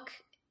book,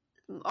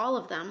 all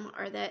of them,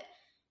 are that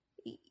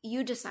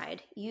you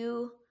decide.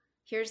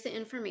 Here's the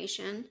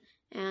information,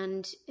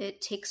 and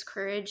it takes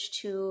courage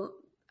to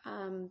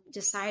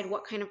decide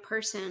what kind of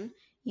person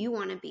you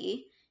want to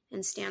be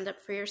and stand up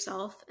for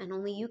yourself. And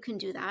only you can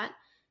do that.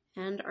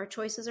 And our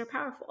choices are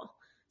powerful.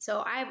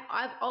 So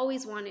I've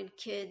always wanted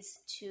kids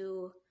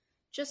to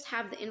just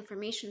have the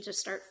information to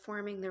start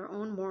forming their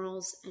own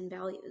morals and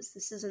values.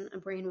 This isn't a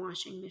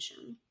brainwashing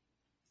mission.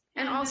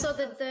 And also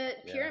that the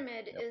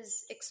pyramid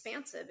is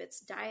expansive.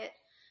 It's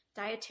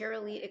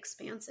dietarily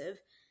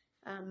expansive.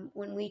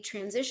 When we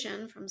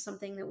transition from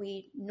something that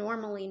we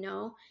normally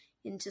know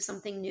into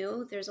something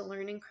new, there's a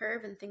learning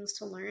curve and things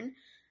to learn.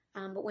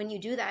 But when you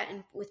do that,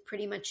 and with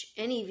pretty much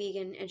any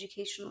vegan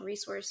educational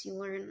resource, you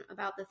learn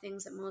about the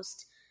things that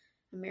most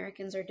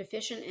Americans are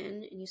deficient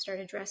in, and you start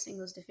addressing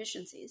those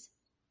deficiencies.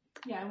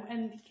 Yeah,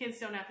 and kids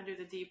don't have to do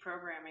the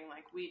deprogramming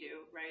like we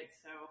do, right?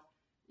 So,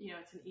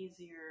 it's an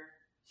easier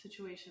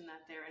situation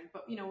that they're in.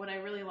 But, what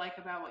I really like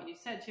about what you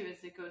said, too,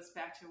 is it goes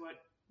back to what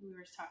we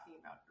were talking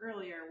about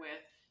earlier with,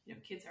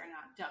 kids are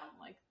not dumb.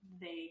 Like,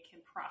 they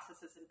can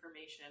process this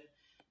information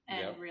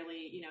and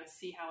really,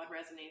 see how it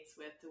resonates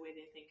with the way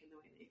they think and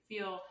the way they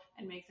feel,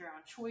 and make their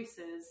own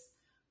choices.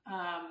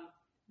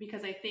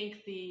 Because I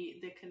think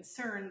the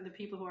concern, the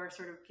people who are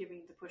sort of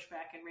giving the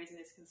pushback and raising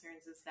these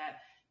concerns, is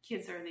that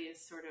kids are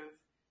these sort of,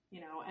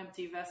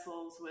 empty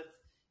vessels with,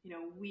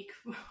 weak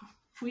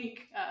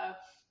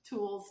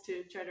tools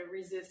to try to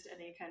resist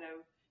any kind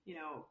of,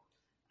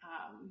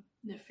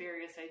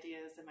 nefarious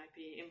ideas that might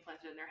be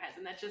implanted in their heads.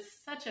 And that's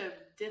just such a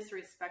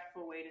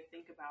disrespectful way to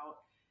think about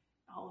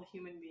all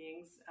human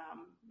beings,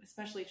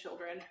 especially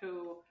children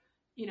who,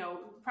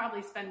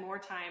 probably spend more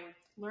time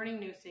learning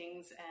new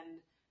things and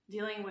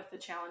dealing with the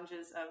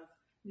challenges of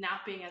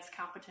not being as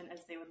competent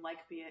as they would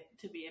like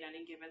to be at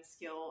any given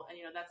skill. And,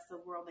 that's the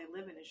world they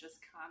live in, is just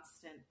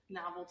constant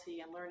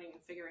novelty and learning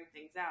and figuring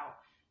things out.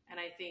 And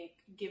I think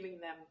giving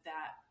them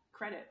that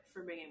credit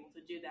for being able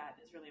to do that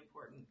is really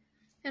important.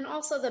 And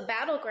also the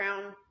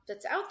battleground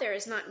that's out there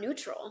is not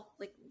neutral.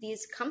 Like,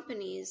 these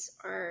companies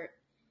are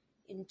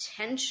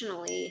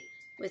intentionally,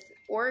 with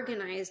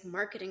organized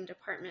marketing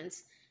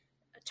departments,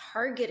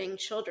 targeting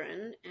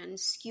children and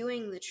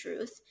skewing the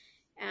truth.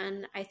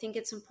 And I think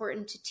it's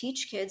important to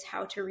teach kids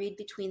how to read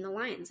between the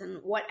lines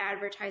and what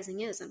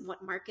advertising is and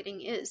what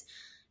marketing is.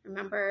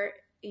 Remember,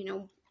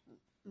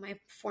 my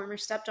former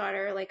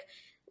stepdaughter, like,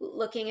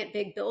 looking at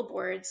big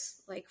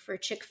billboards, like for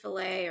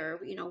Chick-fil-A or,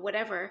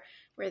 whatever,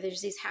 where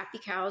there's these happy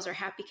cows or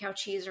happy cow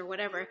cheese or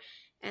whatever,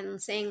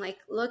 and saying, like,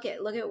 look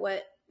at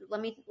what,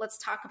 let's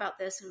talk about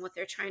this and what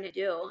they're trying to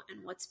do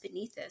and what's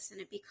beneath this.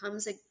 And it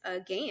becomes a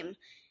game,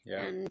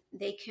 and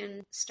they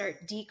can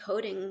start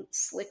decoding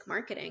slick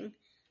marketing.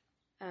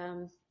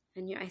 And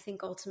I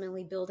think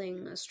ultimately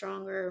building a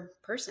stronger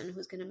person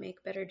who's going to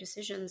make better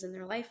decisions in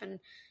their life and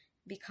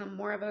become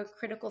more of a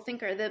critical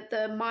thinker.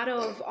 The motto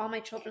of all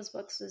my children's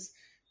books was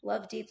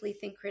love deeply,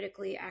 think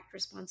critically, act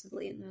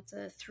responsibly. And that's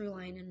a through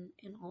line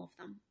in all of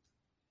them.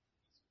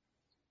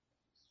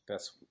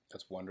 That's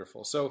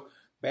wonderful. So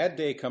Bad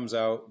Day comes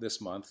out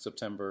this month,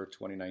 September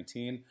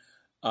 2019.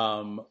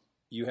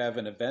 You have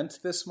an event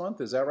this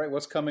month. Is that right?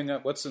 What's coming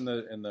up? What's in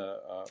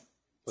the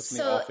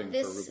offing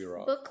for Ruby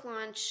Raw? Book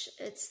launch,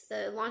 it's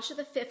the launch of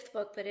the 5th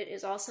book, but it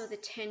is also the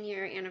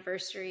 10-year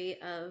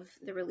anniversary of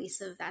the release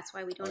of That's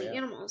Why We Don't Eat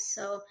Animals.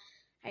 So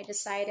I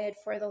decided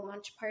for the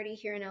launch party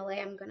here in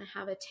LA, I'm going to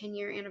have a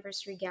 10-year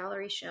anniversary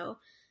gallery show.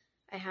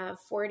 I have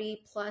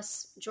 40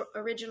 plus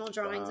original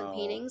drawings and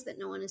paintings that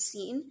no one has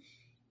seen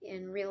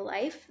in real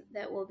life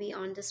that will be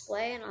on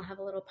display, and I'll have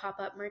a little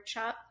pop-up merch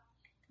shop.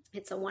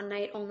 It's a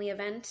one-night only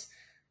event.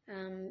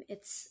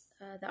 It's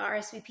the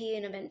RSVP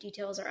and event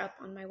details are up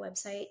on my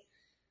website.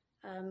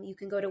 You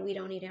can go to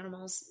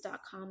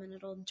wedon'teatanimals.com and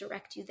it'll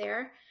direct you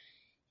there.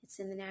 It's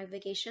in the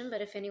navigation,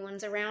 but if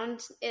anyone's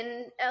around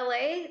in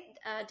LA,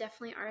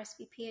 definitely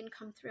RSVP and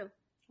come through.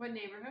 What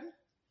neighborhood?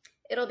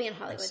 It'll be in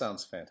Hollywood. That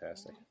sounds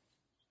fantastic.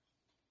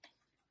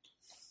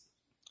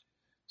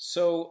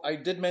 So I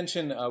did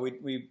mention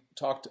we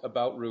talked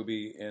about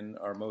Ruby in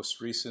our most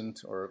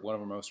recent, or one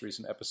of our most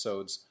recent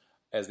episodes,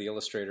 as the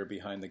illustrator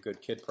behind the Good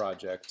Kid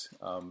Project,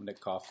 Nick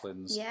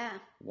Coughlin's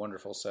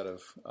wonderful set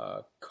of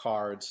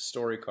cards,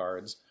 story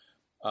cards.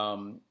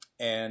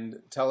 And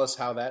tell us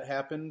how that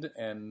happened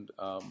and what's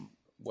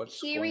going on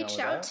with that. He reached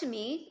out to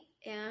me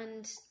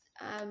and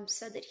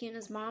said that he and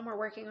his mom were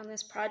working on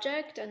this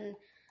project, and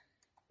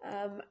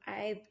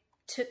I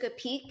took a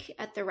peek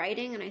at the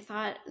writing, and I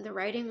thought the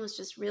writing was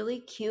just really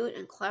cute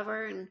and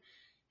clever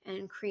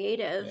and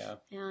creative. Yeah.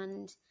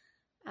 And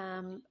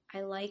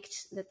I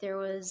liked that there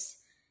was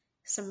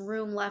some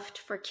room left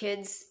for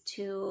kids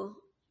to,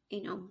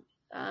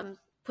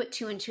 put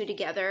two and two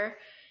together.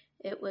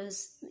 It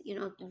was,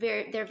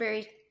 they're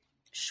very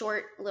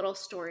short little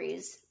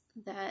stories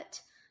that,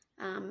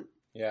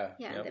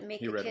 that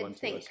make the kid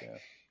think.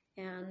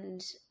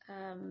 And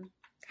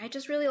I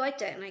just really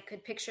liked it, and I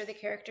could picture the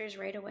characters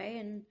right away,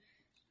 and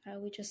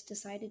we just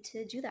decided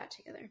to do that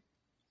together.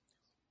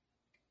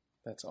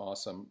 That's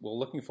awesome. Well,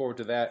 looking forward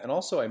to that. And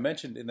also, I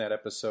mentioned in that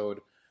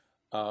episode,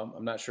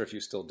 I'm not sure if you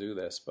still do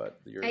this,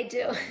 but your I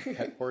do.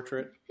 Pet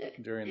portrait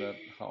during the,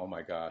 oh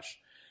my gosh.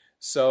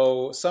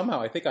 So somehow,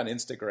 I think on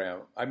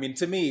Instagram, I mean,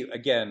 to me,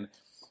 again,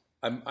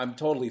 I'm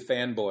totally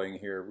fanboying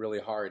here really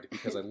hard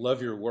because I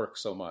love your work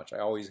so much. I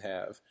always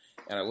have.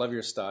 And I love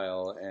your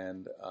style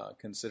and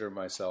consider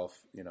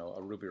myself,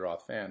 a Ruby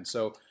Roth fan.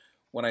 So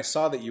when I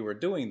saw that you were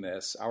doing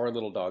this, our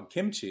little dog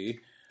Kimchi,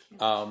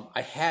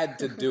 I had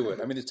to do it.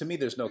 I mean, to me,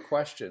 there's no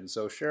question.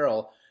 So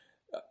Cheryl,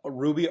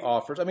 Ruby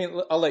offers, I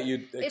mean, I'll let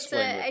you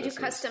explain I do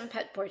custom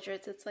pet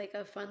portraits. It's like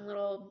a fun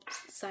little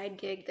side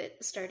gig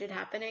that started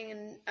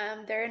happening,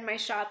 and they're in my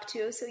shop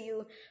too. So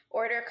you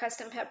order a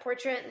custom pet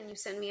portrait and you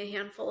send me a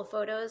handful of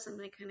photos,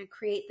 and I kind of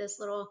create this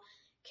little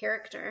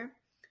character.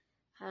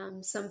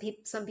 Some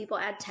people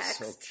add text,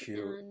 so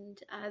cute.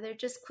 And they're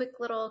just quick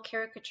little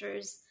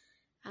caricatures.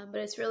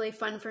 But it's really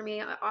fun for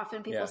me.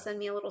 Often people send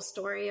me a little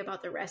story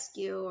about the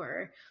rescue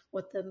or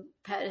what the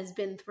pet has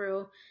been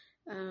through.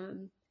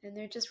 And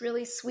they're just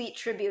really sweet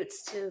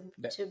tributes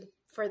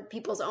for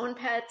people's own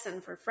pets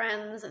and for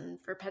friends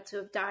and for pets who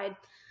have died.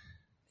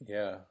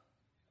 Yeah.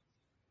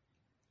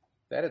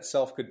 That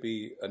itself could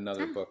be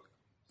another book,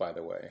 by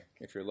the way,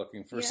 if you're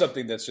looking for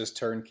something that's just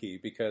turnkey,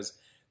 because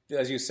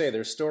as you say,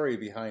 there's story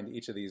behind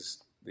each of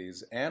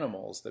these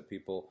animals that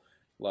people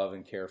love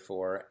and care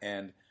for.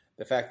 And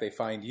the fact they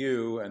find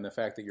you and the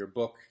fact that your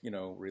book,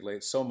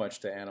 relates so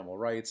much to animal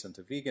rights and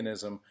to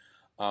veganism,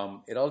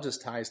 it all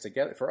just ties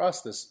together. For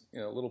us, this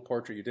little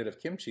portrait you did of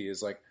Kimchi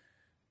is like,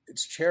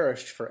 it's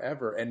cherished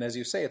forever. And as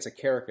you say, it's a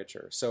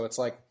caricature. So it's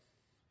like,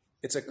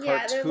 it's a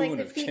cartoon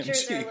of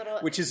Kimchi,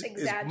 which is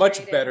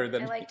much better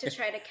than... I like to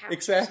try to capture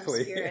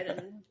exactly. some spirit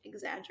and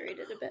exaggerate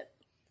it a bit.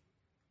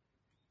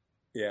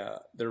 Yeah,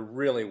 they're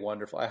really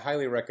wonderful. I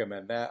highly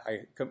recommend that.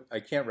 I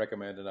can't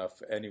recommend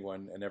enough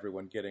anyone and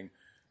everyone getting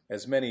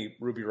as many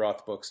Ruby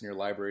Roth books in your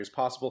library as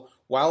possible.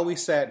 While we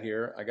sat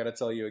here, I got to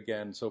tell you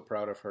again, so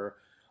proud of her.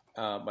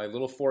 My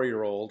little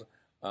 4-year-old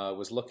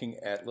was looking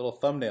at little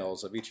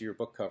thumbnails of each of your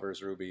book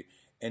covers, Ruby,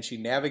 and she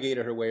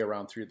navigated her way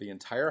around through the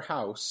entire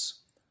house,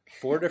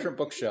 4 different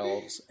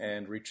bookshelves,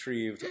 and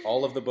retrieved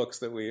all of the books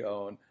that we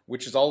own,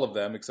 which is all of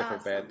them except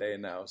for Bad Day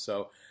Now.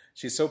 So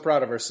she's so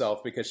proud of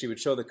herself because she would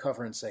show the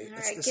cover and say,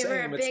 "It's the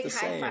same, it's the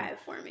same." Give her a big high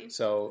five for me.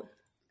 So,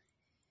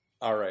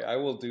 all right, I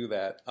will do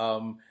that.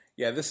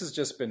 This has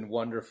just been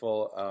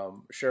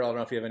wonderful. Cheryl, I don't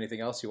know if you have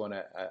anything else you want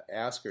to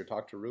ask or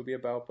talk to Ruby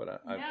about,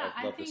 but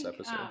I love this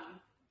episode.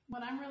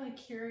 What I'm really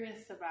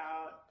curious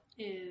about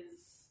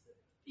is,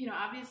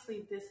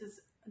 obviously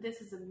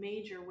this is a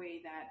major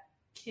way that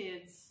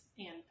kids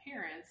and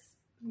parents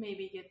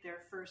maybe get their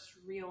first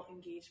real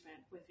engagement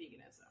with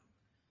veganism.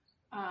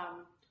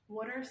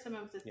 What are some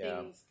of the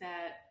things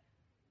that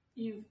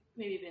you've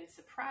maybe been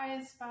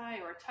surprised by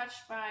or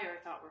touched by or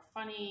thought were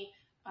funny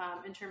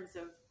in terms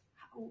of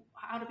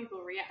how do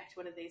people react?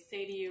 What do they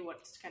say to you?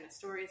 What kind of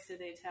stories do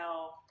they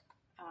tell?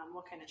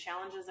 What kind of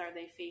challenges are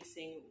they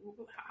facing?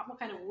 What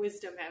kind of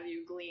wisdom have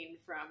you gleaned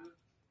from,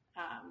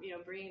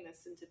 bringing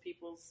this into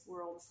people's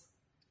worlds?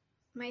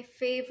 My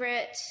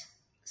favorite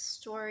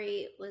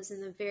story was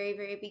in the very,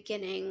 very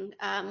beginning.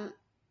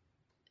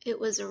 It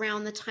was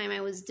around the time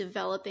I was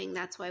developing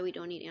That's Why We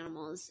Don't Eat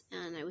Animals,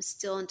 and I was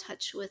still in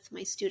touch with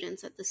my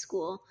students at the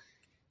school.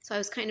 So I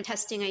was kind of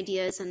testing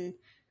ideas, and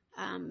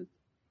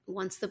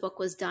once the book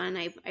was done,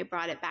 I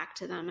brought it back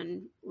to them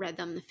and read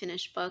them the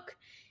finished book.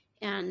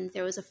 And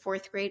there was a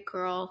 4th grade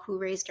girl who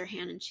raised her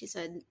hand, and she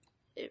said,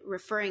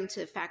 referring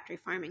to factory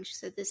farming, she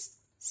said, "This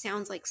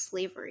sounds like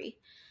slavery."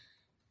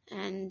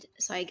 And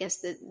so I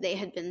guess that they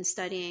had been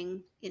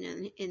studying,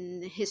 in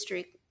the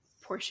history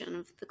portion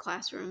of the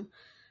classroom,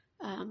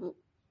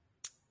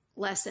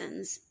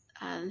 lessons,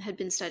 had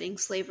been studying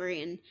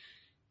slavery. And,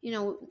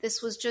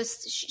 this was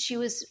just, she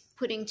was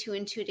putting 2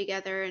 and 2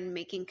 together and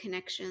making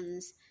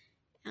connections.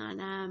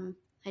 And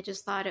I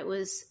just thought it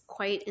was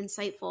quite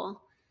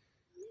insightful.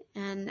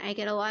 And I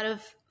get a lot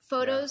of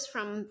photos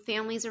from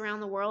families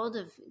around the world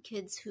of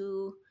kids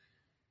who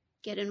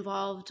get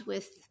involved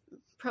with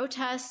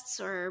protests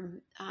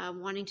or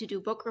wanting to do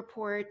book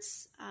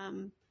reports.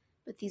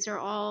 But these are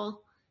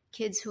all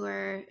kids who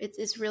are,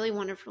 it's really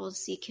wonderful to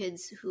see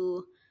kids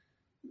who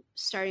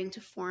starting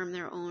to form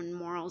their own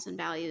morals and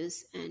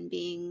values and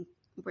being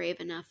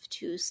brave enough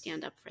to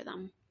stand up for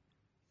them.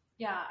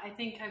 Yeah, I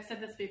think I've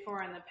said this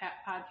before on the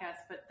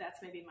podcast, but that's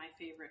maybe my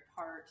favorite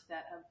part,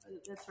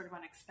 that's sort of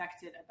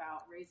unexpected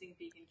about raising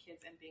vegan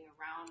kids and being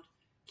around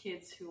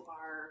kids who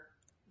are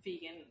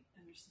vegan,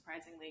 and there's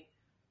surprisingly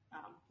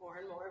more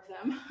and more of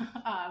them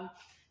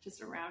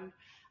just around,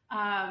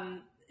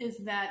 is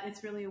that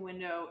it's really a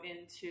window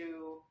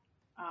into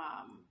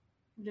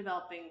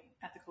developing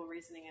ethical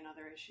reasoning and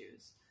other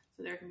issues.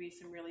 So there can be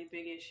some really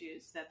big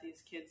issues that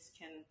these kids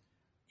can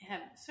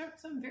have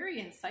some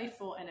very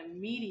insightful and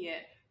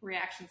immediate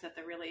reactions that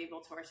they're really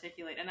able to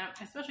articulate. And I'm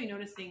especially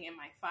noticing in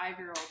my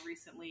 5-year-old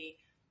recently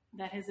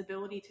that his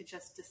ability to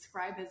just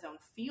describe his own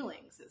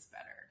feelings is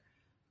better.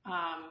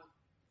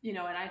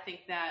 And I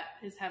think that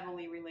is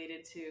heavily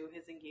related to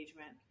his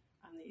engagement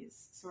on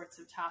these sorts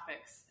of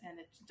topics. And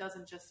it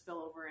doesn't just spill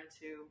over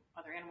into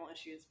other animal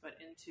issues, but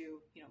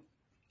into,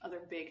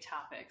 other big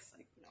topics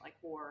like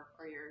war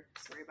or your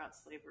story about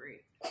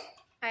slavery.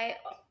 I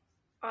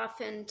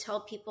often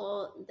tell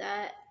people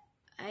that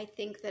I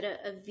think that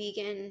a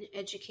vegan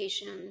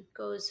education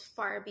goes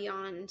far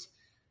beyond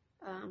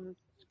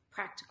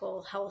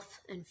practical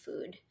health and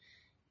food.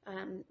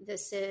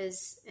 This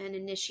is an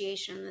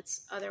initiation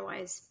that's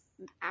otherwise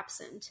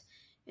absent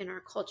in our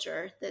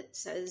culture that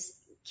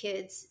says,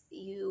 kids,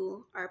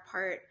 you are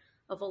part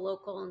of a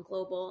local and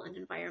global and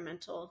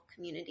environmental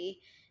community,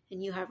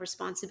 and you have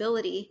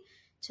responsibility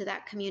to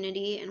that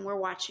community, and we're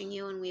watching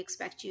you and we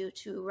expect you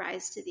to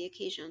rise to the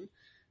occasion.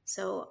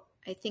 So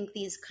I think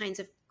these kinds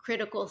of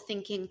critical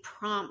thinking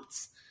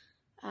prompts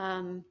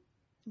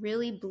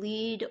really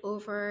bleed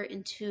over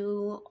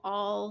into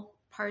all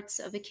parts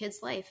of a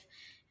kid's life.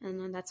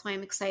 And that's why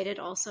I'm excited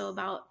also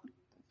about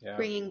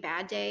bringing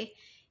Bad Day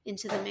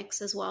into the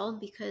mix as well,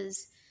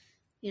 because,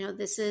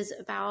 this is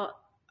about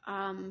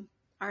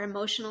our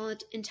emotional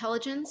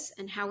intelligence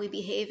and how we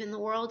behave in the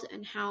world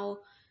and how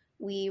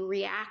we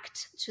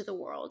react to the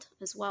world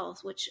as well,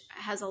 which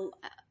has a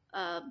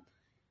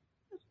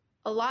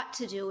lot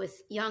to do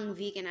with young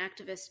vegan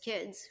activist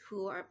kids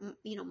who are,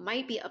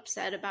 might be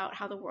upset about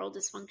how the world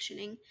is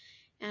functioning.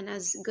 And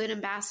as good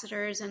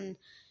ambassadors and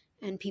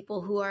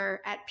people who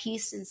are at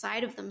peace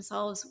inside of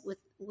themselves with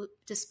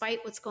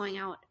despite what's going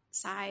on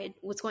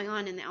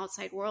in the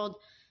outside world,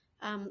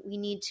 we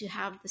need to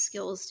have the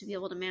skills to be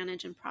able to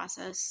manage and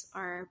process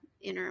our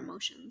inner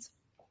emotions.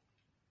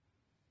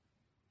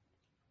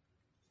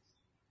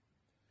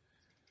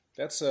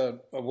 That's a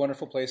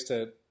wonderful place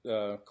to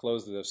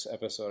close this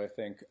episode, I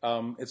think.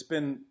 It's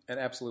been an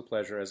absolute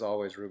pleasure, as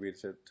always, Ruby,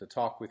 to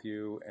talk with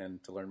you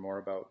and to learn more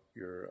about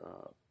your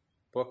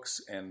books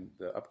and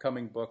the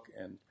upcoming book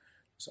and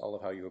just all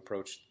of how you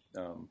approach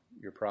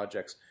your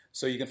projects.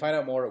 So you can find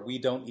out more at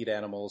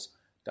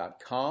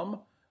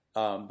WeDon'tEatAnimals.com.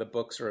 The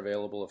books are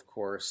available, of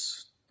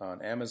course,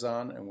 on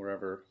Amazon and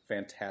wherever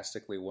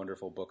fantastically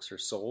wonderful books are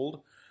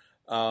sold.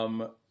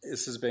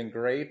 This has been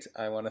great.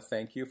 I want to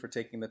thank you for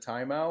taking the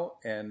time out,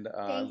 and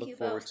look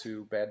forward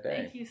to Bad Day.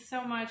 Thank you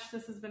so much.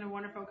 This has been a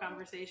wonderful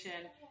conversation.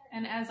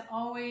 And as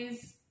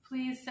always,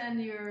 please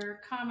send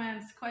your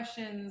comments,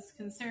 questions,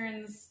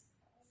 concerns,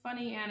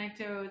 funny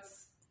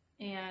anecdotes,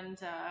 and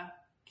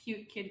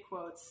cute kid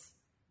quotes,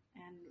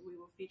 and we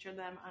will feature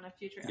them on a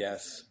future episode.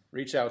 Yes.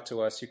 Reach out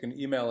to us. You can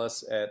email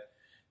us at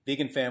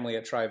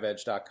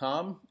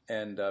veganfamily@triveg.com,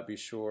 and be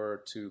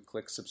sure to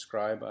click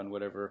subscribe on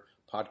whatever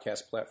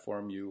podcast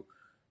platform you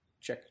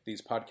check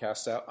these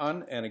podcasts out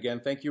on. And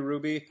again, thank you,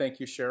 Ruby. Thank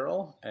you,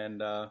 Cheryl.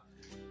 And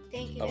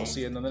thank you. I will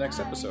see you in the next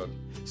episode.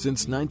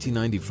 Since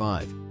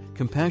 1995,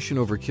 Compassion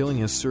Over Killing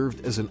has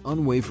served as an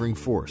unwavering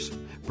force,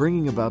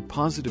 bringing about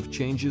positive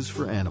changes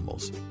for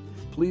animals.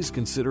 Please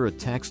consider a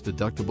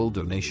tax-deductible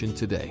donation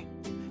today.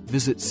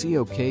 Visit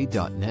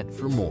COK.net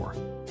for more.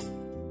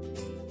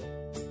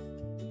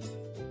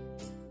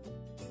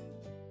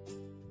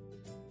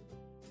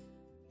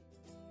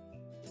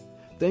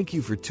 Thank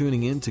you for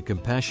tuning in to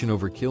Compassion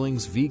Over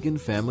Killing's Vegan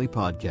Family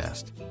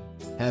Podcast.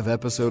 Have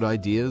episode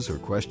ideas or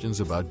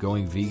questions about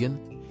going vegan?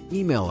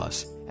 Email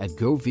us at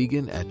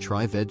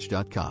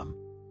govegan@triveg.com.